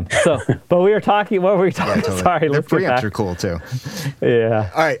 but what were we talking? Yeah, totally. Sorry, their preamps are cool too.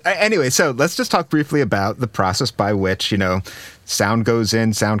 Yeah. All right. Anyway, so let's just talk briefly about the process by which sound goes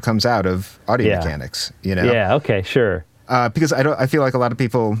in, sound comes out of audio mechanics. Yeah. Okay. Sure. Because I feel like a lot of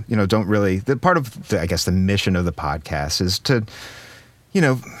people, don't really. Part of the mission of the podcast is to,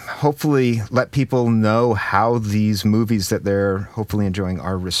 hopefully let people know how these movies that they're hopefully enjoying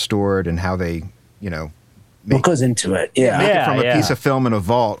are restored and how they, what goes into it. Yeah. Make it from a piece of film in a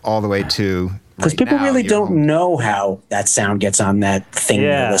vault all the way to. Because people really don't know how that sound gets on that thing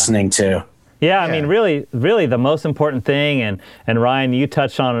they're listening to. Yeah, I mean, really the most important thing, and Ryan, you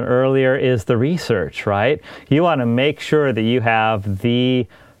touched on it earlier, is the research, right? You want to make sure that you have the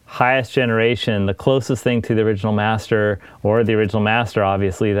highest generation, the closest thing to the original master, or the original master,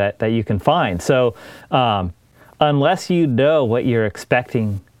 obviously, that you can find. So unless you know what you're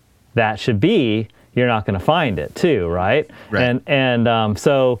expecting that should be, you're not going to find it too, right? And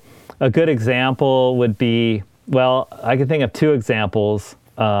so a good example would be, Well, I can think of two examples.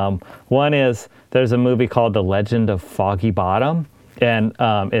 One is there's a movie called The Legend of Foggy Bottom, and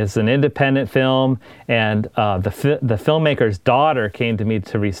it's an independent film, and the filmmaker's daughter came to me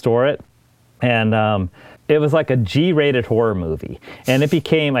to restore it, and it was like a G-rated horror movie, and it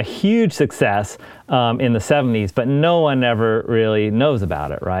became a huge success in the 70s, but no one ever really knows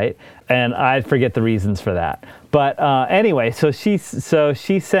about it, right? And I forget the reasons for that. But anyway, so she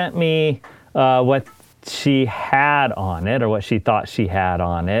sent me what she had on it, or what she thought she had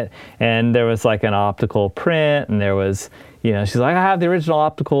on it, and there was like an optical print, and there was, she's like, I have the original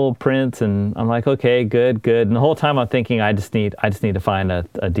optical prints, and I'm like, okay, good. And the whole time I'm thinking, I just need to find a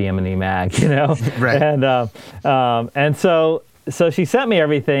DM&E mag, Right. And so she sent me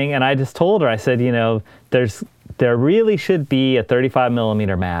everything, and I just told her, I said, there really should be a 35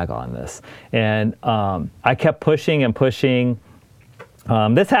 millimeter mag on this, and I kept pushing and pushing.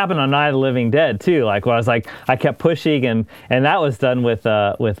 This happened on Night of the Living Dead too. Like, where I kept pushing, and that was done with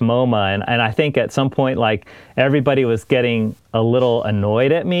MoMA, and I think at some point, like, everybody was getting a little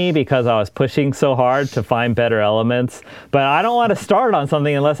annoyed at me because I was pushing so hard to find better elements. But I don't want to start on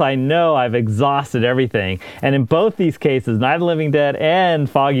something unless I know I've exhausted everything. And in both these cases, Night of the Living Dead and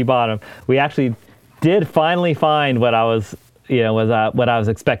Foggy Bottom, we actually did finally find what I was what I was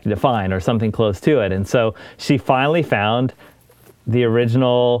expecting to find, or something close to it. And so she finally found the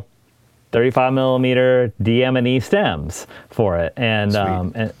original 35 millimeter DM&E stems for it,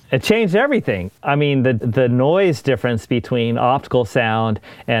 and it changed everything. I mean, the noise difference between optical sound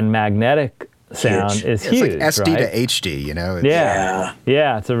and magnetic sound is huge. It's like SD right? to HD,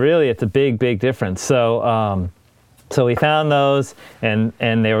 Yeah, it's a big difference. So we found those, and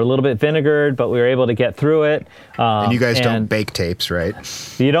they were a little bit vinegared, but we were able to get through it. And you guys don't bake tapes, right?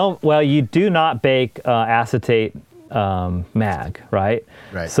 You do not bake acetate mag, right?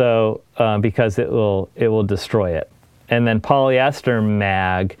 Right. So because it will destroy it. And then polyester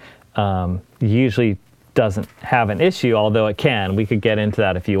mag usually doesn't have an issue, although it can. We could get into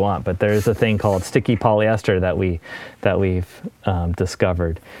that if you want, but there's a thing called sticky polyester that we've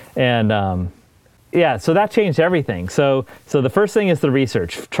discovered. And so that changed everything. So the first thing is the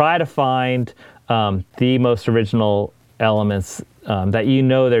research. Try to find the most original elements that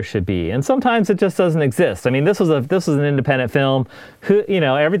there should be, and sometimes it just doesn't exist. I mean, this was an independent film.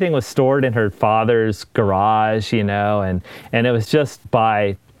 Everything was stored in her father's garage, and it was just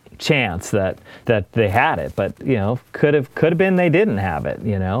by chance that they had it, but could have been they didn't have it.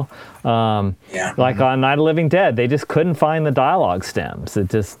 Like on Night of the Living Dead, they just couldn't find the dialogue stems.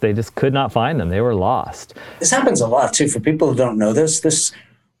 They just could not find them. They were lost. This happens a lot too. For people who don't know this.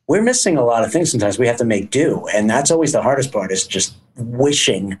 We're missing a lot of things sometimes. We have to make do. And that's always the hardest part, is just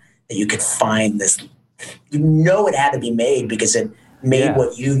wishing that you could find this. It had to be made because it made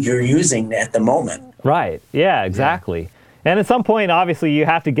what you're using at the moment. Right. Yeah, exactly. Yeah. And at some point, obviously, you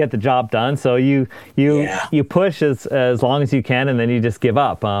have to get the job done. So you push as long as you can, and then you just give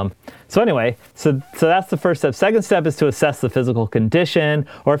up. So anyway, so that's the first step. Second step is to assess the physical condition,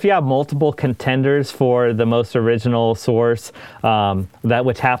 or if you have multiple contenders for the most original source,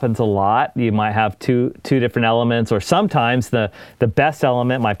 which happens a lot. You might have two different elements, or sometimes the best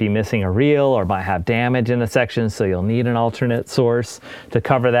element might be missing a reel, or might have damage in a section, so you'll need an alternate source to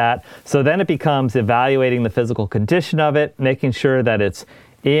cover that. So then it becomes evaluating the physical condition of it, making sure that it's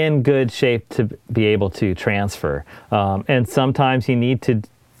in good shape to be able to transfer. And sometimes you need to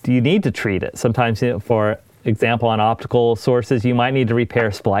treat it. Sometimes, for example, on optical sources, you might need to repair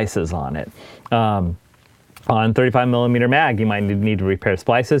splices on it. On 35 millimeter mag, you might need to repair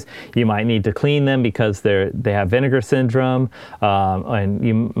splices. You might need to clean them because they have vinegar syndrome, and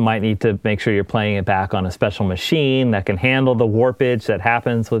you might need to make sure you're playing it back on a special machine that can handle the warpage that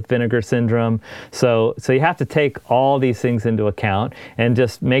happens with vinegar syndrome. So you have to take all these things into account and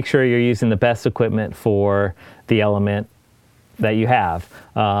just make sure you're using the best equipment for the element that you have.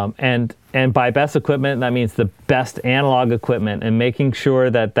 And by best equipment, that means the best analog equipment, and making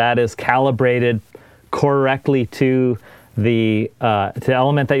sure that is calibrated correctly to the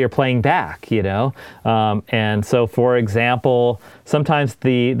element that you're playing back, and so, for example, sometimes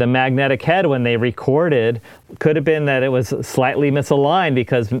the magnetic head, when they recorded, could have been that it was slightly misaligned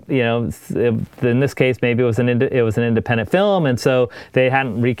because in this case maybe it was an independent film, and so they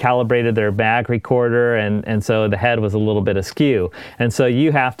hadn't recalibrated their mag recorder, and so the head was a little bit askew, and so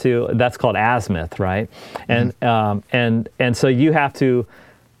you have to, that's called azimuth, right? Mm-hmm. And so you have to,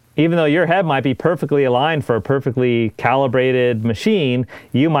 even though your head might be perfectly aligned for a perfectly calibrated machine,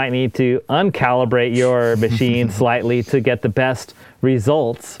 you might need to uncalibrate your machine slightly to get the best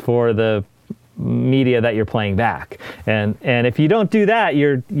results for the media that you're playing back. And if you don't do that,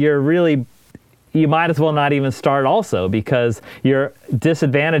 you're really you might as well not even start also, because you're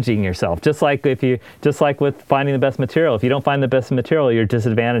disadvantaging yourself. Just like with finding the best material. If you don't find the best material, you're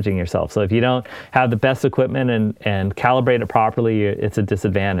disadvantaging yourself. So if you don't have the best equipment and calibrate it properly, it's a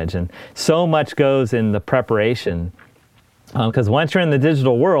disadvantage. And so much goes in the preparation. Because once you're in the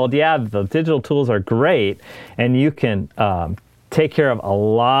digital world, the digital tools are great, and you can take care of a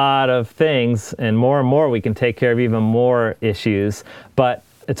lot of things, and more we can take care of even more issues. But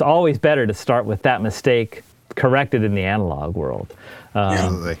it's always better to start with that mistake corrected in the analog world.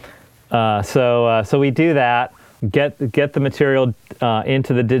 Absolutely. So we do that, get the material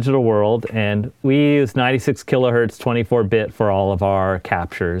into the digital world, and we use 96 kilohertz 24-bit for all of our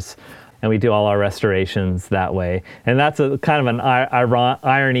captures, and we do all our restorations that way. And that's a kind of an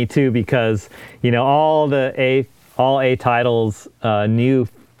irony too, because all A titles new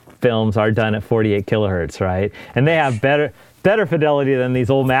films are done at 48 kilohertz, right? And they have better fidelity than these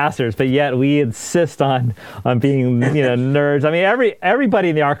old masters, but yet we insist on being nerds. I mean, everybody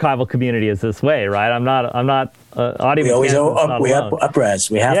in the archival community is this way, right? I'm not audio. We always up-res.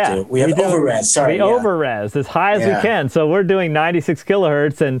 We have to. We have over-res. Sorry. We over-res as high as we can. So we're doing 96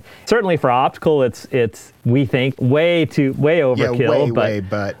 kilohertz, and certainly for optical, it's we think way overkill.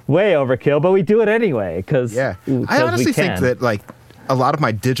 Way overkill. But we do it anyway because I honestly think that a lot of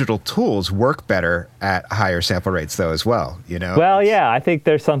my digital tools work better at higher sample rates, though, as well. Well, I think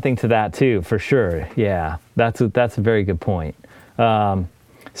there's something to that too, for sure. Yeah, that's a very good point.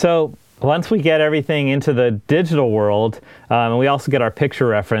 So once we get everything into the digital world, and we also get our picture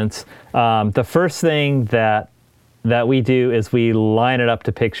reference, the first thing that we do is we line it up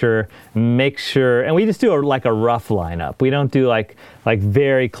to picture, make sure, and we just do a rough lineup. We don't do like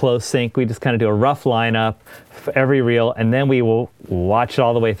very close sync. We just kind of do a rough lineup for every reel, and then we will watch it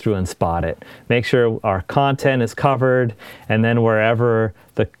all the way through and spot it. Make sure our content is covered, and then wherever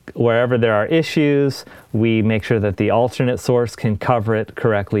there are issues, we make sure that the alternate source can cover it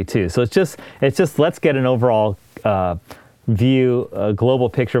correctly too. So it's just let's get an overall view, a global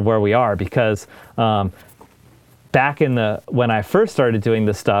picture of where we are, because back when I first started doing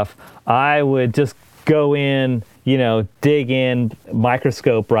this stuff, I would just go in, dig in,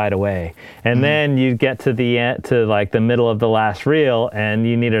 microscope right away, and then you get to the end, to the middle of the last reel, and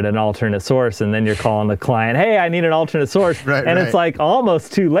you needed an alternate source, and then you're calling the client, "Hey, I need an alternate source," and it's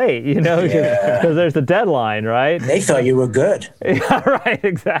almost too late, because there's a deadline, right? They thought you were good. Yeah, right,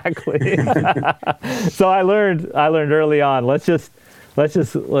 exactly. So I learned early on. Let's just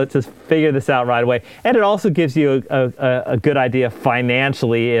figure this out right away. And it also gives you a good idea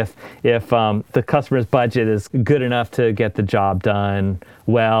financially if the customer's budget is good enough to get the job done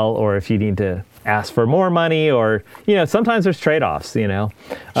well, or if you need to ask for more money, or sometimes there's trade-offs. Sure.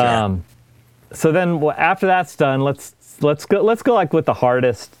 So then after that's done, let's go with the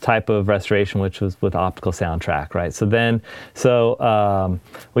hardest type of restoration, which was with optical soundtrack, right? So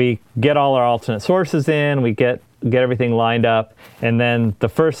we get all our alternate sources in, we get everything lined up, and then the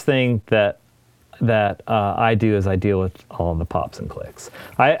first thing that I do is I deal with all of the pops and clicks.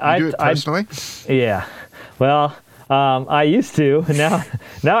 You do it personally? Yeah. Well, I used to. Now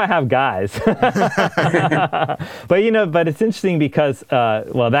I have guys. But it's interesting because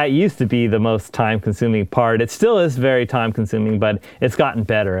that used to be the most time-consuming part. It still is very time-consuming, but it's gotten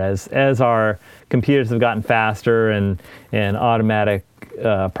better as our computers have gotten faster and automatic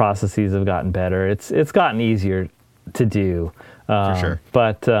processes have gotten better. It's gotten easier to do. For sure.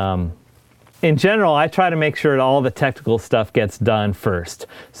 But in general, I try to make sure that all the technical stuff gets done first.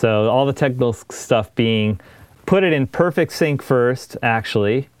 So all the technical stuff being put it in perfect sync first,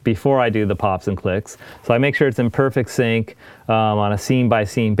 actually, before I do the pops and clicks. So I make sure it's in perfect sync on a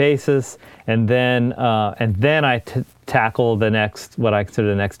scene-by-scene basis, and then I tackle what I consider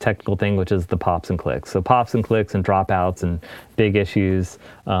the next technical thing, which is the pops and clicks. So pops and clicks and dropouts and big issues,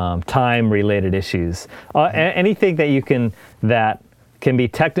 time-related issues, anything that can be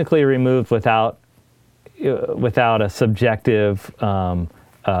technically removed without a subjective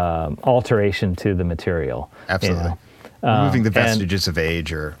alteration to the material. Absolutely. Removing the vestiges of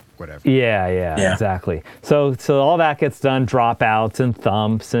age or whatever. Yeah, exactly. So all that gets done, dropouts and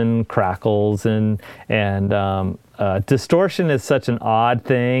thumps and crackles and distortion is such an odd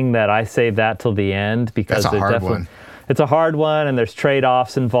thing that I save that till the end, because that's a hard one. It's a hard one, and there's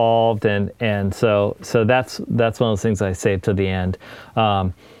trade-offs involved, and so that's one of those things I save till the end.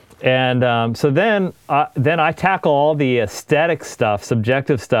 So then I tackle all the aesthetic stuff,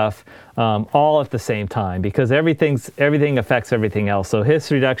 subjective stuff, all at the same time, because everything affects everything else. So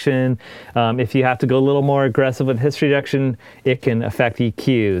hiss reduction, if you have to go a little more aggressive with hiss reduction, it can affect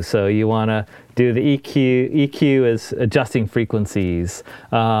EQ. So you want to do the EQ. EQ is adjusting frequencies,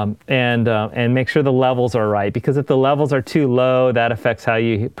 and make sure the levels are right, because if the levels are too low, that affects how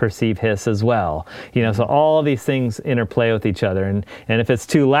you perceive hiss as well. So all of these things interplay with each other, and if it's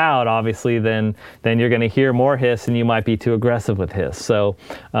too loud, obviously, then you're going to hear more hiss, and you might be too aggressive with hiss. So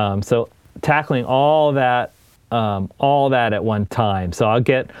tackling all that at one time. So I'll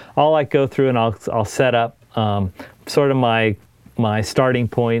go through and I'll set up sort of my starting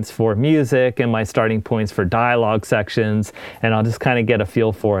points for music and my starting points for dialogue sections, and I'll just kind of get a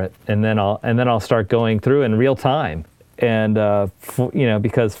feel for it, and then I'll start going through in real time. And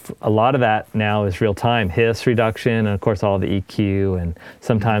because a lot of that now is real time, hiss reduction, and of course all the EQ, and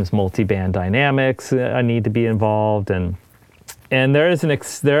sometimes multi-band dynamics need to be involved, and there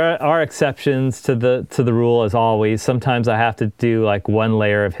are exceptions to the rule, as always. Sometimes I have to do like one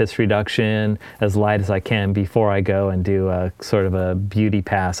layer of hiss reduction as light as I can before I go and do a sort of a beauty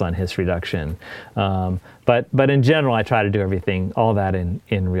pass on hiss reduction. But in general, I try to do all that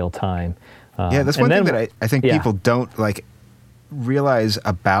in real time. That's one thing that I think people don't realize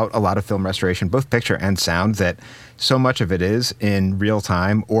about a lot of film restoration, both picture and sound, that so much of it is in real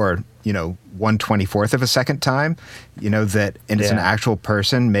time, or 1/24th of a second time, that, and it's an actual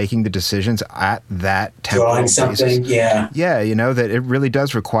person making the decisions at that temporal basis. Drawing something, that it really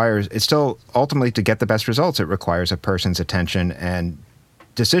does require, it's still ultimately, to get the best results, it requires a person's attention and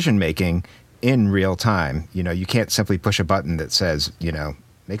decision making in real time. You can't simply push a button that says,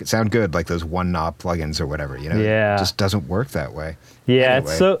 make it sound good, like those one knob plugins or whatever. It just doesn't work that way.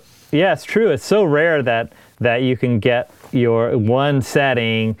 Anyway. It's true. It's so rare that you can get your one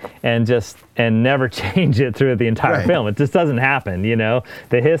setting and never change it through the entire film. It just doesn't happen.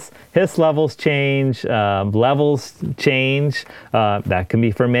 The hiss levels change, levels change. That can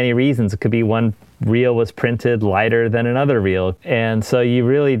be for many reasons. It could be one reel was printed lighter than another reel, and so you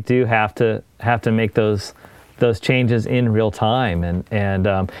really do have to make those changes in real time, and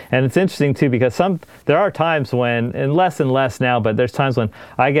it's interesting too, because there are times when, and less now, but there's times when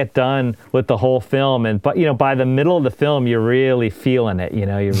I get done with the whole film, and by the middle of the film you're really feeling it,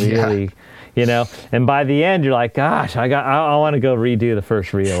 you're really and by the end you're like, gosh, I want to go redo the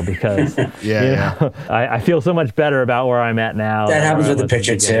first reel, because I feel so much better about where I'm at now. That happens with the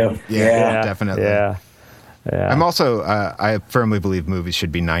picture too. Yeah, definitely. Yeah. I'm also I firmly believe movies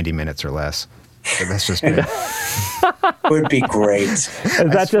should be 90 minutes or less. But that's just me. Would be great. Is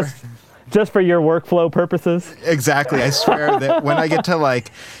that just for your workflow purposes? Exactly. I swear that when I get to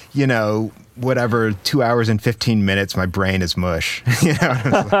 2 hours and 15 minutes, my brain is mush.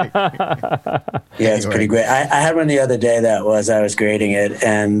 It's pretty great. I had one the other day I was grading it,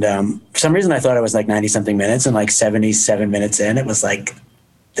 and for some reason I thought it was like 90 something minutes, and like 77 minutes in, it was like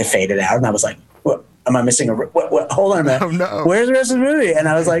they faded out, and I was like, what? Am I missing what? Hold on a minute. Oh, no. Where's the rest of the movie? And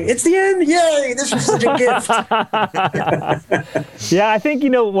I was like, it's the end. Yay, this was such a gift. I think,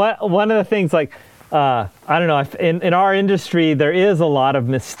 one of the things, I don't know, in our industry, there is a lot of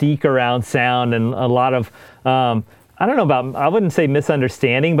mystique around sound, and a lot of, I I wouldn't say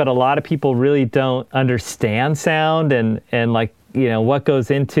misunderstanding, but a lot of people really don't understand sound and what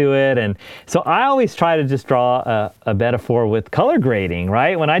goes into it. And so I always try to just draw a metaphor with color grading,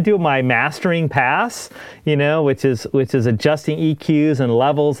 right? When I do my mastering pass, which is adjusting EQs and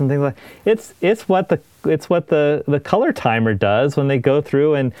levels and things like that, it's what the color timer does when they go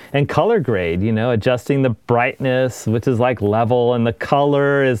through and color grade, adjusting the brightness, which is like level, and the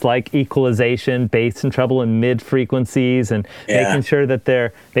color is like equalization, bass and treble and mid frequencies, and making sure that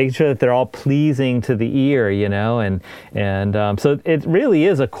they're all pleasing to the ear, so it really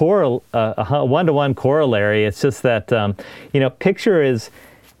is a one-to-one corollary. It's just that picture is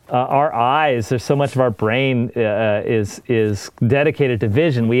our eyes. There's so much of our brain is dedicated to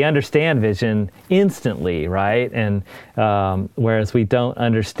vision. We understand vision instantly, right? And whereas we don't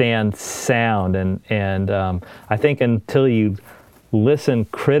understand sound, and I think until you listen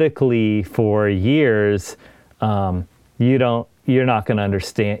critically for years, you're not going to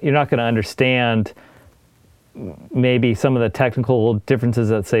understand. You're not going to understand maybe some of the technical differences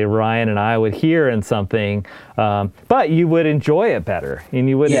that, say, Ryan and I would hear in something, but you would enjoy it better, and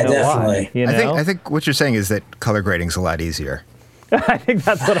you wouldn't know definitely. Why. I think what you're saying is that color grading's a lot easier. I think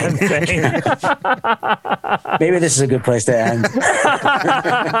that's what I'm saying. Maybe this is a good place to end.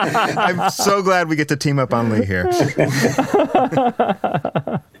 I'm so glad we get to team up on Lee here.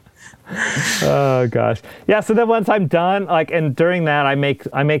 Oh gosh, yeah. So then once I'm done, and during that, I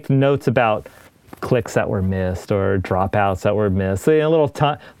make notes about clicks that were missed or dropouts that were missed. So,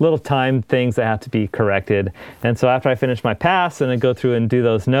 little time things that have to be corrected. And so after I finish my pass, and I go through and do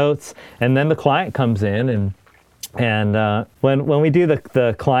those notes, and then the client comes in, and when we do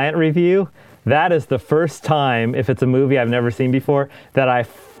the client review, that is the first time, if it's a movie I've never seen before, that I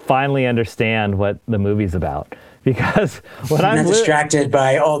finally understand what the movie's about. Because when I'm distracted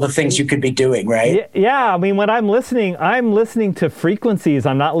by all the things you could be doing, right? Yeah. I mean, when I'm listening to frequencies.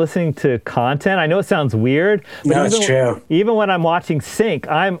 I'm not listening to content. I know it sounds weird, but no, it's true. Even when I'm watching sync,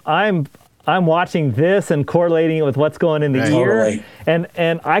 I'm watching this and correlating it with what's going in the ear. Totally.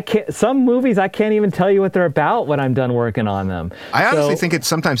 And I can't. Some movies I can't even tell you what they're about when I'm done working on them. I honestly think it's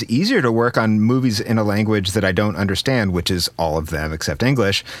sometimes easier to work on movies in a language that I don't understand, which is all of them except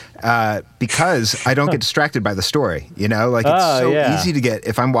English, because I don't get distracted by the story. Like it's so easy to get.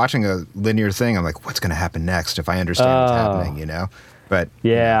 If I'm watching a linear thing, I'm like, what's going to happen next? If I understand what's happening, But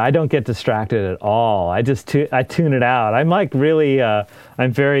I don't get distracted at all. I just I tune it out. I'm like really.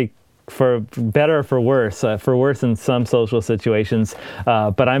 I'm very. For better or for worse in some social situations,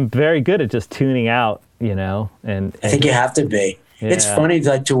 but I'm very good at just tuning out, and I think you have to be. Yeah. It's funny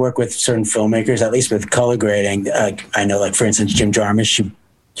to work with certain filmmakers, at least with color grading. I know, like for instance, Jim Jarmusch,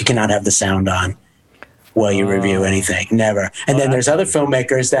 you cannot have the sound on while you review anything, never. And then there's other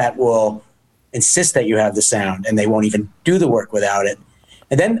filmmakers that will insist that you have the sound, and they won't even do the work without it.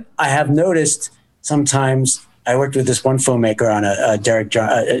 And then I have noticed sometimes. I worked with this one filmmaker on a Derek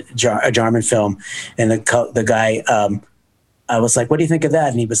Jarman film, and the guy, I was like, "What do you think of that?"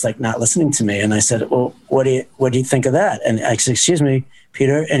 And he was like, not listening to me. And I said, "Well, what do you think of that?" And I said, "Excuse me,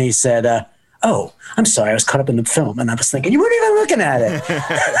 Peter." And he said, "Oh, I'm sorry, I was caught up in the film." And I was thinking, you weren't even looking at it.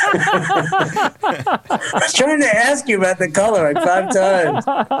 I was trying to ask you about the color like 5 times.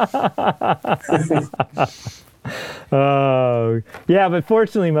 Oh, yeah, but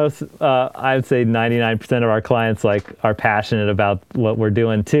fortunately I'd say 99% of our clients are passionate about what we're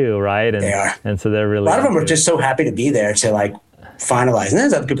doing too, right? And, they are. And so they're really... A lot of them are just so happy to be there to finalize. And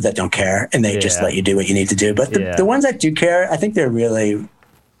there's other people that don't care, and they just let you do what you need to do. But the ones that do care, I think they're really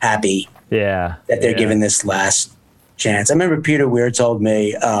happy that they're given this last chance. I remember Peter Weir told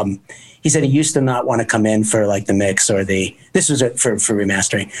me, he said he used to not want to come in for the mix or this was for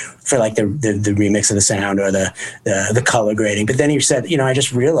remastering, for the remix of the sound or the color grading. But then he said, I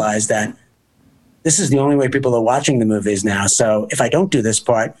just realized that this is the only way people are watching the movies now. So if I don't do this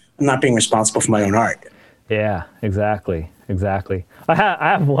part, I'm not being responsible for my own art. Yeah, exactly. I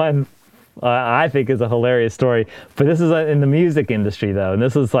have one I think is a hilarious story, but this is in the music industry though, and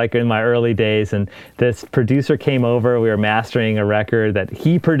this was in my early days, and this producer came over. We were mastering a record that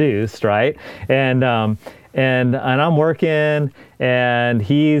he produced, right? And I'm working, and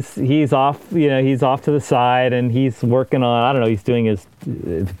he's off, he's off to the side, and he's working on, I don't know, he's doing his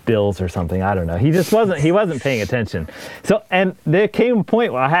bills or something, I don't know. He wasn't paying attention. So, and there came a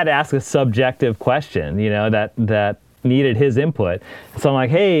point where I had to ask a subjective question, that needed his input. So I'm like,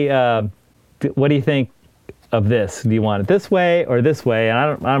 hey, what do you think of this? Do you want it this way or this way? And I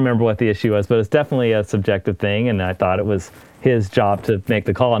don't remember what the issue was, but it's definitely a subjective thing, and I thought it was his job to make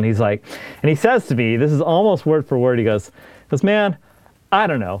the call. And he's like, and he says to me, this is almost word for word, he goes, man, I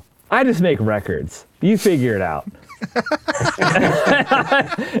don't know. I just make records. You figure it out.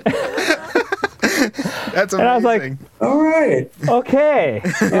 That's amazing. And I was like, all right. Okay.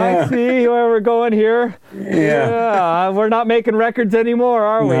 I see where we're going here. Yeah. We're not making records anymore,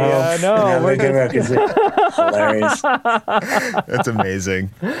 are we? No, we're making records. Hilarious. That's amazing.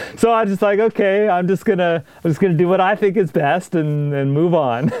 So I'm just like, okay, I'm just gonna do what I think is best and move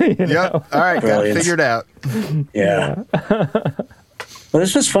on. Yep. All right, got it figured out. Yeah. Well,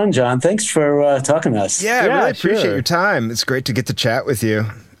 this was fun, John. Thanks for talking to us. Yeah, I really appreciate your time. It's great to get to chat with you.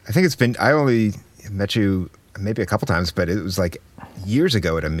 I only met you maybe a couple times, but it was years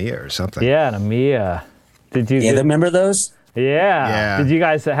ago at EMEA or something. Yeah, at EMEA. Did you remember those? Yeah. Did you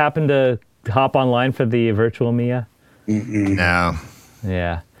guys happen to hop online for the virtual EMEA? No.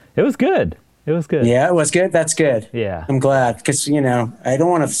 Yeah. It was good. Yeah, it was good. That's good. Yeah. I'm glad, because, I don't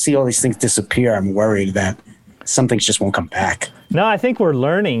want to see all these things disappear. I'm worried that some things just won't come back. No, I think we're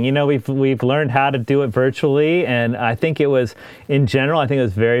learning. We've learned how to do it virtually, and I think it was, in general, I think it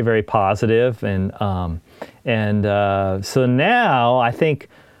was very, very positive. And so now I think,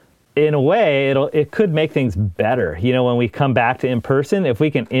 in a way, it could make things better. When we come back to in person, if we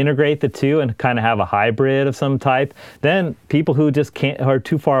can integrate the two and kind of have a hybrid of some type, then people who just are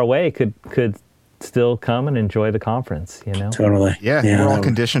too far away could still come and enjoy the conference. Totally. Yeah. We're all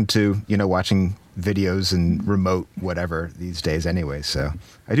conditioned to watching videos and remote whatever these days anyway, so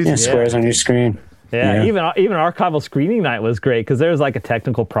I do think squares on your screen. Yeah, even archival screening night was great because there was like a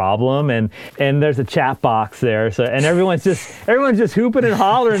technical problem and there's a chat box there, so and everyone's just hooping and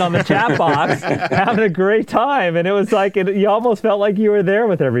hollering on the chat box, having a great time, and it was like you almost felt like you were there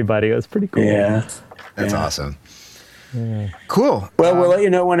with everybody. It was pretty cool. Yeah, that's awesome. Cool. Well, we'll let you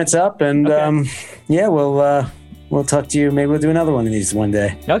know when it's up, and we'll talk to you. Maybe we'll do another one of these one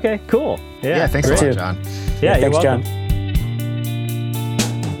day. Okay, cool. Yeah, thanks a lot, John. Yeah, thanks, you're welcome. John.